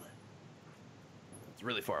 It's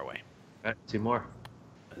really far away. All right, 2 more.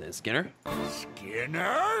 And then Skinner.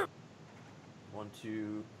 Skinner. 1,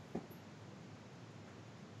 2,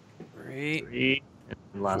 3. 3.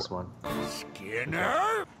 And last one.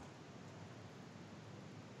 Skinner.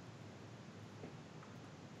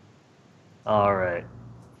 All right.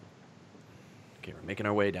 Okay, we're making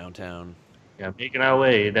our way downtown. Yeah, making our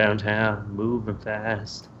way downtown, moving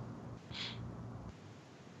fast.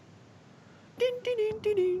 Ding, ding, ding,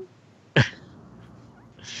 ding, ding.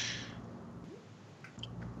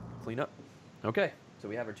 Clean up. Okay, so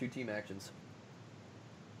we have our 2 team actions.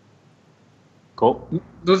 Cool.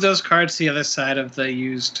 Move those cards to the other side of the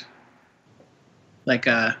used, like,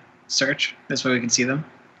 search. This way we can see them.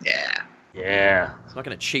 Yeah. Yeah. It's not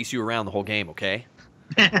going to chase you around the whole game, okay?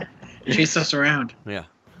 Chase us around. Yeah.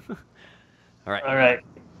 All right. All right.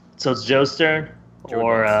 So it's Joe's turn, Joe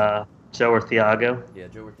or Joe or Thiago. Yeah,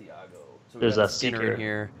 Joe or Thiago. So There's got a Skinner Seeker. in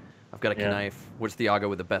here. I've got a Yeah. knife. What's Thiago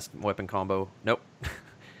with the best weapon combo? Nope.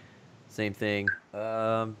 Same thing. Who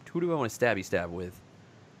do I want to stabby stab with?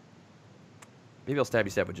 Maybe I'll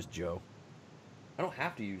stabby stab with just Joe. I don't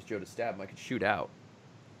have to use Joe to stab him. I can shoot out.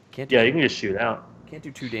 Can't do Yeah, you can just shoot out. Can't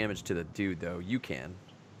do 2 damage to the dude though. You can.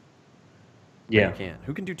 Yeah. You can.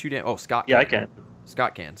 Who can do 2 damage? Oh, Scott. Yeah, I can.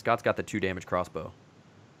 Scott can. Scott's got the 2 damage crossbow.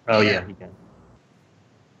 Oh yeah, he can.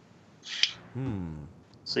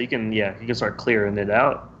 So you can start clearing it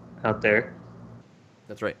out there.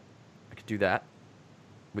 That's right. I could do that.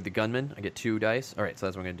 With the gunman, I get 2 dice. All right, so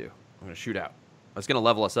that's what I'm going to do. I'm going to shoot out. It's going to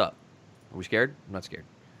level us up. Are we scared? I'm not scared.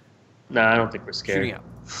 No, I don't think we're scared. Shooting out.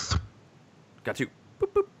 Got 2.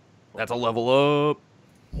 Boop, boop. That's a level up.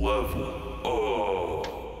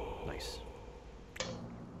 Nice.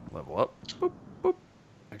 Level up. Boop, boop.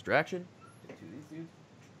 Extra action. Get 2 of these dudes.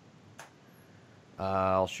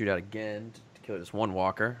 I'll shoot out again to kill this one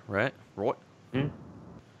walker, right? Right. Hmm?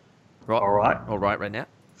 Right. All right. All right now.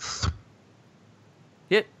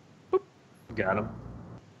 Hit. Boop. Got him.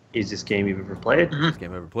 Easiest game you've ever played. This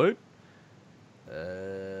game ever played.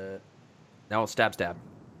 Now I'll stab.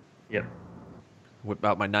 Yep. Whip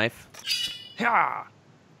out my knife. Ha!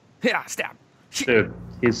 Ha! Stab. Dude,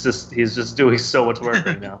 he's just doing so much work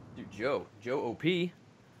right now. Dude, Joe OP. I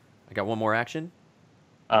got 1 more action.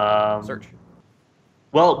 Search.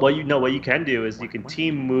 Well, what you can do is you can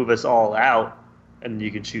team move us all out, and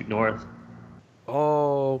you can shoot north.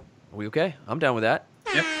 Oh, are we okay? I'm down with that.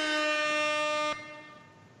 Yep.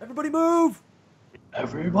 Everybody move!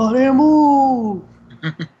 Everybody move!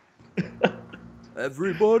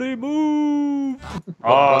 Everybody move!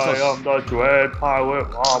 I am the dread pirate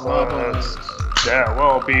Roberts. There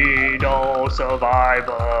will be no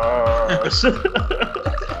survivors.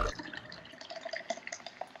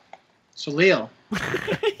 So, Leo.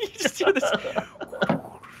 You just do this.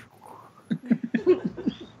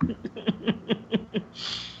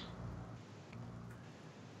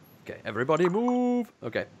 Okay, everybody move.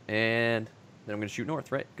 Okay, and then I'm gonna shoot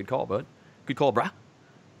north, right? Good call, bud. Good call, brah.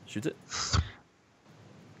 Shoots it.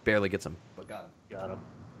 Barely gets him, but got him. Got him.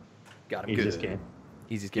 Got him. Easiest good. game.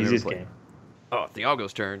 Easiest game Easiest ever played. game. Oh,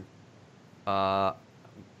 Thiago's turn. Now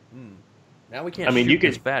we can't. I mean, shoot you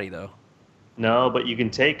could- this fatty though. No, but you can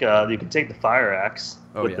take the fire axe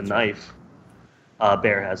Oh, with yeah, the that's right. knife.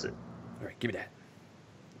 Bear has it. All right, give me that.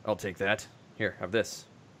 I'll take that. Here, have this.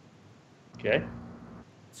 Okay.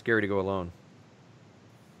 Scary to go alone.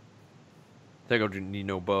 Thiago didn't need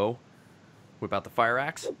no bow. Whip out the fire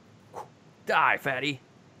axe. Die, fatty.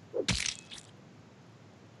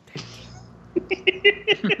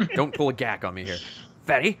 Don't pull a gack on me here.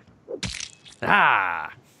 Fatty.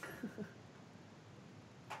 Ah!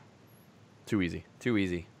 Too easy. Too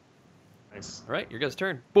easy. Nice. All right, your guys'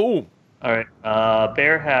 turn. Boom. All right.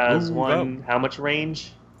 Bear has Move one. How much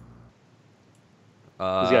range?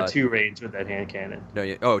 He's got 2 range with that hand cannon. No,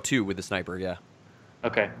 yeah. Oh, 2 with the sniper, yeah.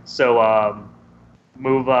 Okay. So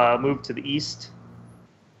move to the east.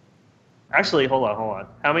 Actually, hold on.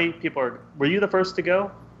 How many people were you the first to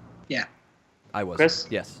go? Yeah. I was. Chris?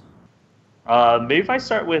 Yes. Maybe if I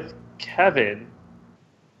start with Kevin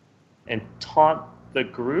and taunt the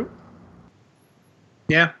group.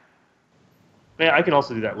 Yeah. Yeah, I can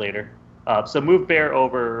also do that later. So move Bear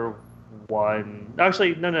over 1.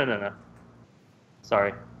 Actually, no.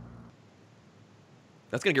 Sorry.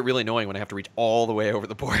 That's going to get really annoying when I have to reach all the way over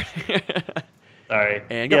the board. Sorry.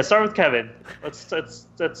 And go. Yeah, start with Kevin. Let's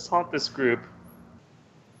taunt this group.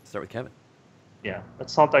 Start with Kevin. Yeah,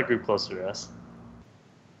 let's taunt that group closer to us.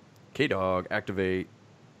 K-Dog, activate.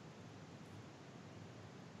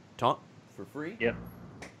 Taunt for free. Yep.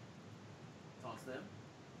 Taunts them.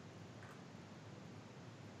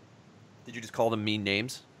 Did you just call them mean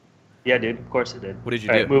names? Yeah, dude. Of course it did. What did you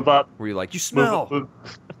All do? right, move up. Were you like, you smell? Move.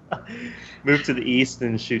 Move to the east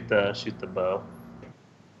and shoot the bow.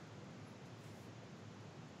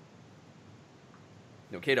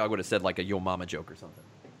 No, K-Dog would have said like a yo mama joke or something.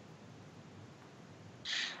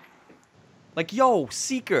 Like, yo,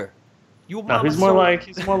 Seeker. Your No, mama he's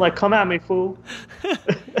more like, come at me, fool.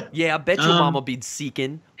 Yeah, I bet your mama be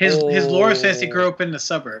seeking. His lore says he grew up in the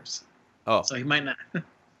suburbs. Oh. So he might not.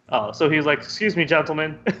 Oh, so he was like, excuse me,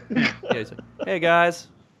 gentlemen. Yeah, he's like, hey, guys.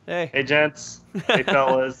 Hey. Hey, gents. Hey,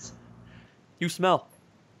 fellas. You smell.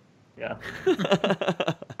 Yeah.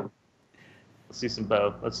 Let's do some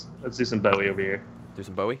bow. Let's do some Bowie over here. Do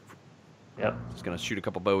some Bowie? Yep. Just going to shoot a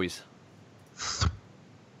couple Bowies.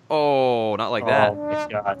 Oh, not like that. Oh my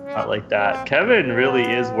god, not like that. Kevin really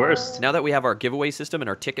is worst. Now that we have our giveaway system and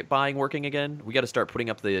our ticket buying working again, we got to start putting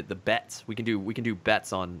up the bets. We can do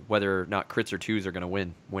bets on whether or not crits or twos are going to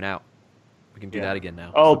win out. We can do that again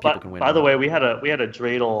now. Oh, so people can win. by the way, we had a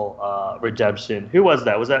Dreidel redemption. Who was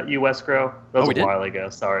that? Was that you, Westgrow? That was a while ago.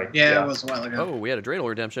 Sorry. Yeah, it was a while ago. Oh, we had a Dreidel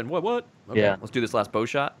redemption. What? Okay, yeah. Let's do this last bow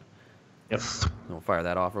shot. Yep. We'll fire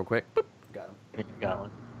that off real quick. Boop. Got him. Got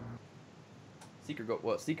one. Seeker go.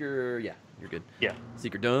 Well, Seeker. Yeah, you're good. Yeah.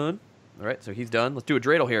 Seeker done. All right, so he's done. Let's do a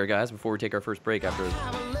Dreidel here, guys, before we take our first break after.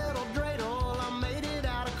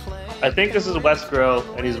 I think this is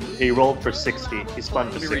Westgrow, and he rolled for 60. He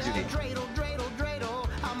spun for 60.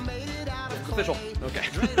 Official. Okay.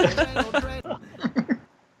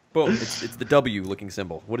 Boom. It's the W looking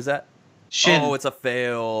symbol. What is that? Shin. Oh, it's a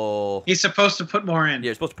fail. He's supposed to put more in. Yeah,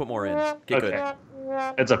 you're supposed to put more in. Get good.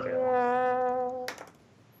 It's a fail.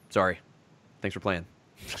 Sorry. Thanks for playing.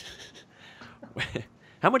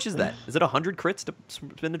 How much is that? Is it 100 crits to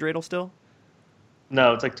spin the Dreidel still?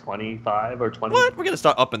 No, it's like 25 or 20. What? We're going to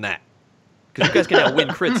start upping that. Because you guys can now win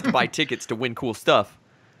crits to buy tickets to win cool stuff.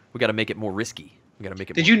 We got to make it more risky. We got to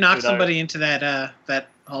make it. Did you knock somebody into that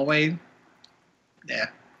hallway? Yeah.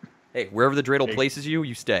 Hey, wherever the Dreidel places you,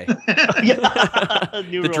 you stay.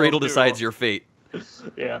 The Dreidel decides your fate.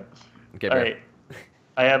 Yeah. Okay, all Bear. right.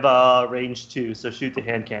 I have range 2, so shoot the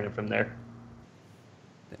hand cannon from there.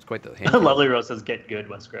 That's quite the hand. Lovely Rose says, "Get good,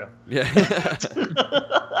 Westgrow." Yeah.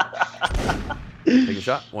 Take a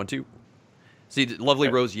shot. 1, 2. See, Lovely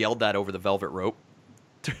Rose yelled that over the velvet rope.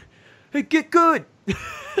 Hey, get good.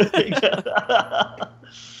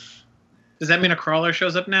 Does that mean a crawler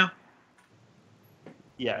shows up now?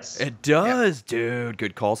 Yes. It does, dude.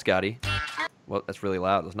 Good call, Scotty. Well, that's really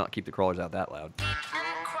loud. Let's not keep the crawlers out that loud.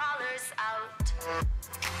 Crawlers out.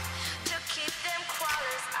 To keep them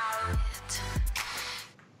crawlers out.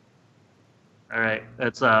 All right.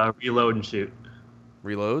 That's reload and shoot.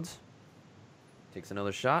 Reloads. Takes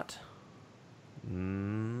another shot.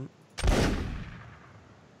 2.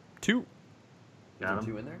 Got him.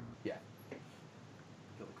 2 in there? Yeah.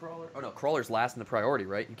 Kill the crawler. Oh, no. Crawler's last in the priority,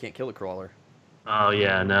 right? You can't kill a crawler. Oh,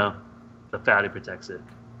 yeah, no. The fatty protects it.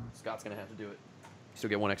 Scott's going to have to do it. You still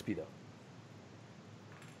get 1 XP, though.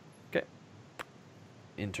 Okay.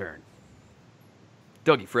 Intern.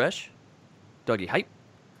 Dougie fresh. Dougie hype.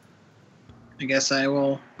 I guess I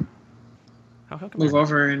will How come move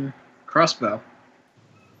over and crossbow.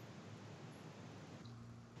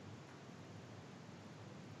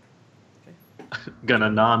 Gonna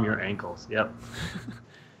nom your ankles. Yep.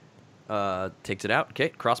 Takes it out. Okay,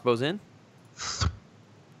 crossbow's in.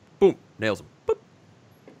 Boom. Nails him. Boop.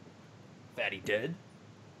 Fatty dead.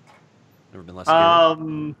 Never been less scared.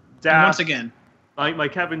 And Dash, once again. my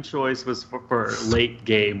Kevin choice was for late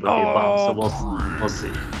game with the bomb, so we'll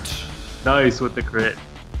see. Nice with the crit.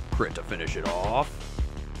 Crit to finish it off.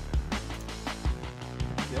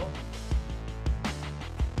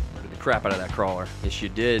 Murdered the crap out of that crawler. Yes, you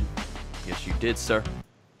did. Yes, you did, sir.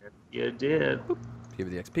 You did. Give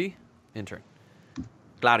it the XP. Intern.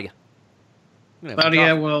 Claudia.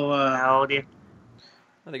 Claudia will. Howdy. I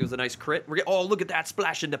think it was a nice crit. Oh, look at that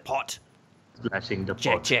splash in the pot. Splashing the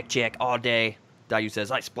Check, pot. check, check all day. Dayu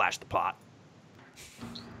says, I splashed the pot.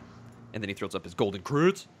 And then he throws up his golden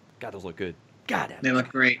crits. God, those look good. God, They look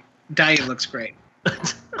great. Dayu looks great.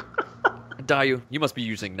 Dayu, you must be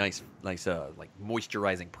using nice, like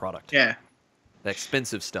moisturizing product. Yeah. The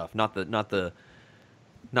expensive stuff, not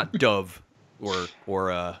Dove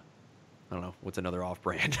or I don't know what's another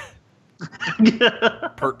off-brand.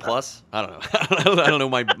 Pert Plus. I don't know. I don't know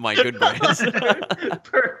my good brands.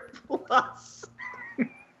 Pert Plus.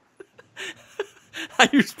 I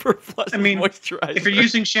use Pert Plus. I mean, moisturizer. if you're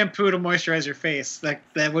using shampoo to moisturize your face,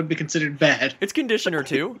 that would be considered bad. It's conditioner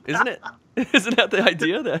too, isn't it? Isn't that the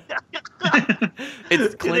idea? That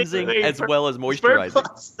it's cleansing as well as moisturizing. Pert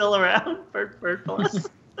Plus still around? Pert Plus.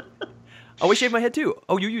 Oh, I shave my head too.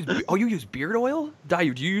 Oh, you use beard oil?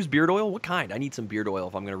 Dayu, do you use beard oil? What kind? I need some beard oil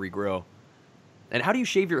if I'm gonna regrow. And how do you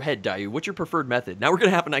shave your head, Dayu? What's your preferred method? Now we're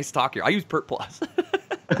gonna have a nice talk here. I use Pert Plus.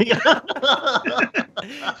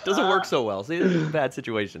 Doesn't work so well. See, this is a bad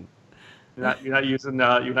situation. You're not using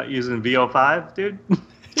VO5, dude.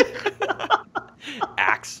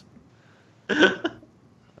 Axe.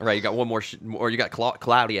 All right, you got one more. Or you got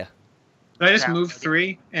Claudia. Did I just move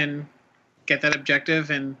 3 and get that objective?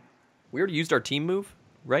 And We already used our team move,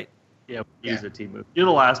 right? Yeah, use a team move. You're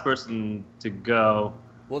the last person to go.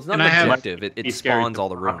 Well, it's not an objective. It spawns all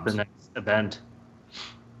the rooms. The next event.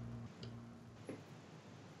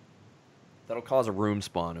 That'll cause a room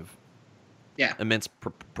spawn of immense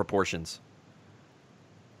proportions.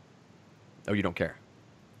 Oh, you don't care.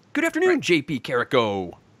 Good afternoon, JP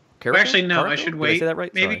Carrico. Actually, no, I should wait. Did I say that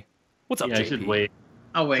right? Maybe. Sorry. What's up, JP? I should wait.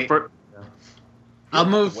 I'll wait. I'll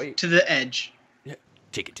move to the edge. Yeah.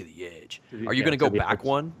 Take it to the edge. Are you going to go back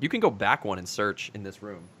one? You can go back one and search in this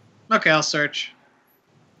room. Okay, I'll search.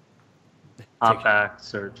 Hop back,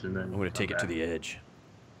 search, and then... I'm going to take it to the edge.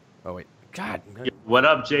 Oh, wait. God. What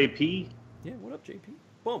up, JP? Yeah, what up, JP?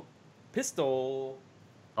 Boom. Pistol.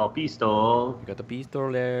 Oh, pistol. You got the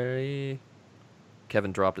pistol there.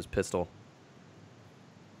 Kevin dropped his pistol.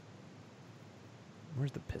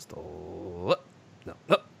 Where's the pistol? No.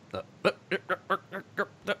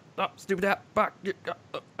 Stupid app.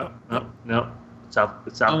 No. South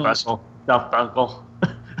Buckle. South Buckle.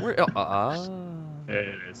 Where? There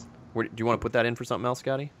it is. Where, do you want to put that in for something else,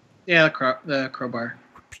 Scotty? Yeah, the crowbar.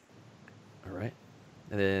 All right.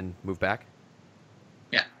 And then move back?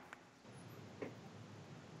 Yeah.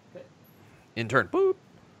 Okay. In turn. Boop.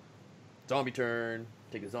 Zombie turn.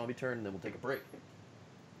 Take a zombie turn, and then we'll take a break.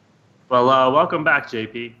 Well, welcome back,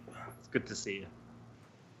 JP. It's good to see you.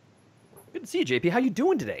 Good to see you, JP. How you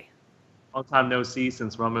doing today? Long time no see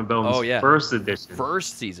since Rum and Bones first edition.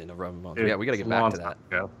 First season of Rum and Bones. Yeah, we got to get back to that.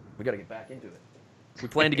 We got to get back into it. We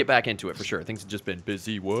plan to get back into it for sure. Things have just been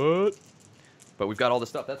busy. What? But we've got all this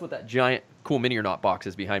stuff. That's what that giant cool mini or not box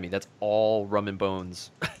is behind me. That's all Rum and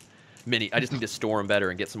Bones mini. I just need to store them better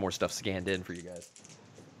and get some more stuff scanned in for you guys.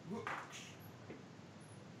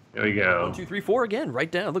 There we go. 1, 2, 3, 4 again. Right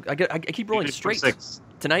down. Look, I keep rolling straight. 6.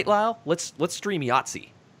 Tonight, Lyle, let's stream Yahtzee.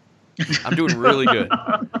 I'm doing really good.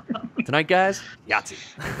 Tonight, guys,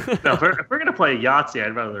 Yahtzee. No, if we're gonna play Yahtzee,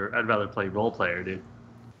 I'd rather play role player, dude.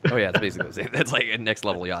 Oh yeah, it's basically the same. That's like a next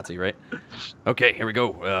level Yahtzee, right? Okay, here we go.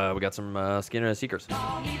 We got some Skinner Seekers. 2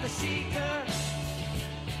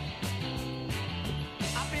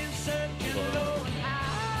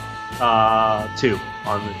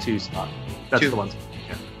 on the 2 spot. That's 2. The ones.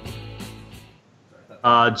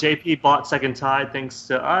 JP bought second tide thanks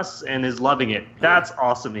to us and is loving it. That's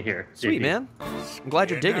awesome to hear. Sweet, JP. man. I'm glad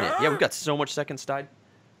you're digging it. Yeah, we've got so much second tide.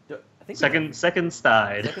 I think second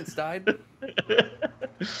stide. Second stide.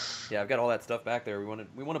 Yeah, I've got all that stuff back there. We want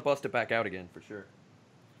to bust it back out again for sure.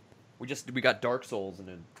 We got Dark Souls and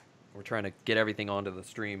then we're trying to get everything onto the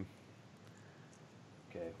stream.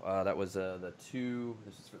 Okay, that was the 2.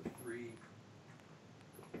 This is for the 3.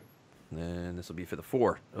 And then this will be for the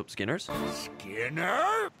 4. Oh, Skinners.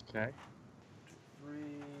 Skinner? Okay.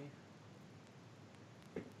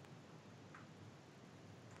 3.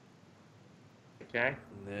 Okay.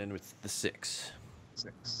 And then with the 6.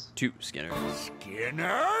 6. 2 Skinner.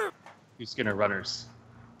 Skinner? 2 Skinner runners.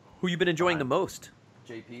 Who you been enjoying the most,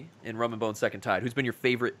 JP, in Rum and Bones Second Tide? Who's been your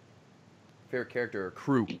favorite character or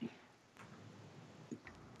crew?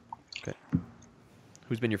 Okay.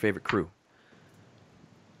 Who's been your favorite crew?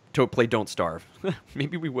 Play Don't Starve.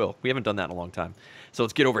 Maybe we will. We haven't done that in a long time. So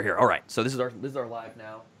let's get over here. All right. So this is our live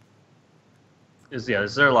now. This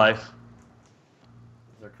is their life.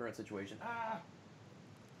 This is our current situation.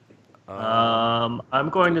 I'm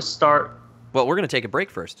going to start. Well, we're going to take a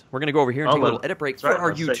break first. We're going to go over here and take a little edit break for our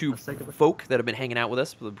Let's YouTube take a folk that have been hanging out with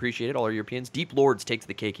us. We appreciate it. All our Europeans. Deep Lords takes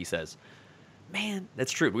the cake, he says. Man,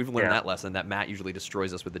 that's true. We've learned that lesson, that Matt usually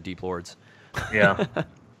destroys us with the Deep Lords. Yeah.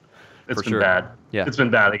 It's been bad. Yeah. It's been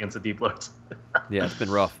bad against the Deep Lords. Yeah, it's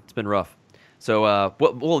been rough. It's been rough. So,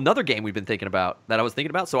 well, another game we've been thinking about, that I was thinking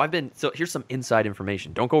about. So here's some inside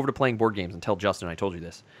information. Don't go over to playing board games and tell Justin I told you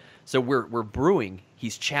this. So we're brewing.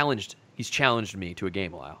 He's challenged me to a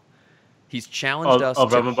game, Lyle. He's challenged us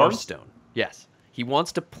to Hearthstone. Yes. He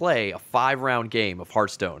wants to play a 5-round game of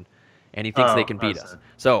Hearthstone, and he thinks they can beat us.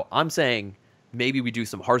 So I'm saying maybe we do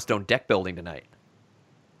some Hearthstone deck building tonight.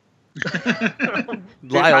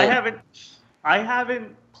 Lyle, I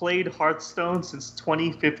haven't played Hearthstone since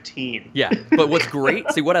 2015. Yeah, but what's great,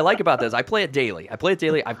 see what I like about this, I play it daily.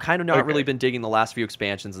 I've kind of not really been digging the last few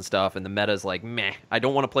expansions and stuff, and the meta's like, meh. I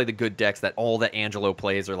don't want to play the good decks that all that Angelo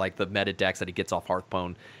plays are like the meta decks that he gets off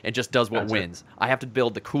Hearthstone and just does what wins. I have to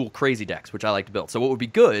build the cool, crazy decks, which I like to build. So what would be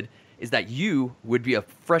good is that you would be a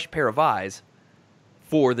fresh pair of eyes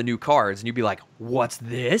for the new cards, and you'd be like, "What's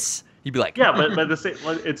this?" You'd be like, yeah, but the same,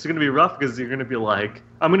 it's going to be rough because you're going to be like,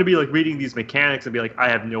 I'm going to be like reading these mechanics and be like, I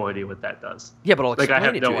have no idea what that does. Yeah, but I'll Like, explain I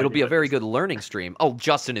have it to no you. It'll be idea a very what this good learning stream. Oh,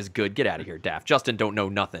 Justin is good. Get out of here, Daft. Justin don't know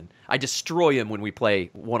nothing. I destroy him when we play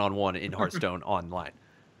one-on-one in Hearthstone online.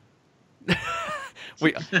 I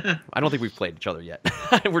don't think we've played each other yet.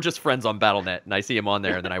 We're just friends on Battle.net, and I see him on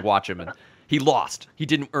there, and then I watch him, and he lost. He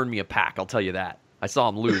didn't earn me a pack, I'll tell you that. I saw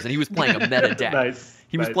him lose, and he was playing a meta deck.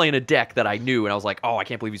 He was playing a deck that I knew, and I was like, oh, I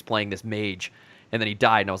can't believe he's playing this mage. And then he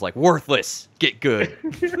died, and I was like, worthless. Get good.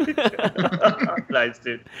 Nice,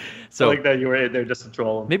 dude. So, I like that you were in there just to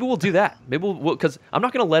troll him. Maybe we'll do that. Maybe we'll because I'm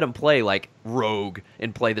not going to let him play like rogue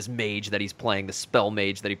and play this mage that he's playing, the spell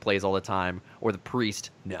mage that he plays all the time, or the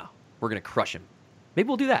priest. No, we're going to crush him. Maybe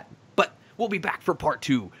we'll do that. But we'll be back for part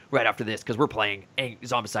 2 right after this because we're playing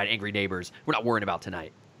Zombicide Angry Neighbors. We're not worrying about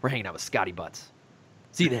tonight. We're hanging out with Scotty Butts.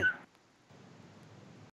 See you then.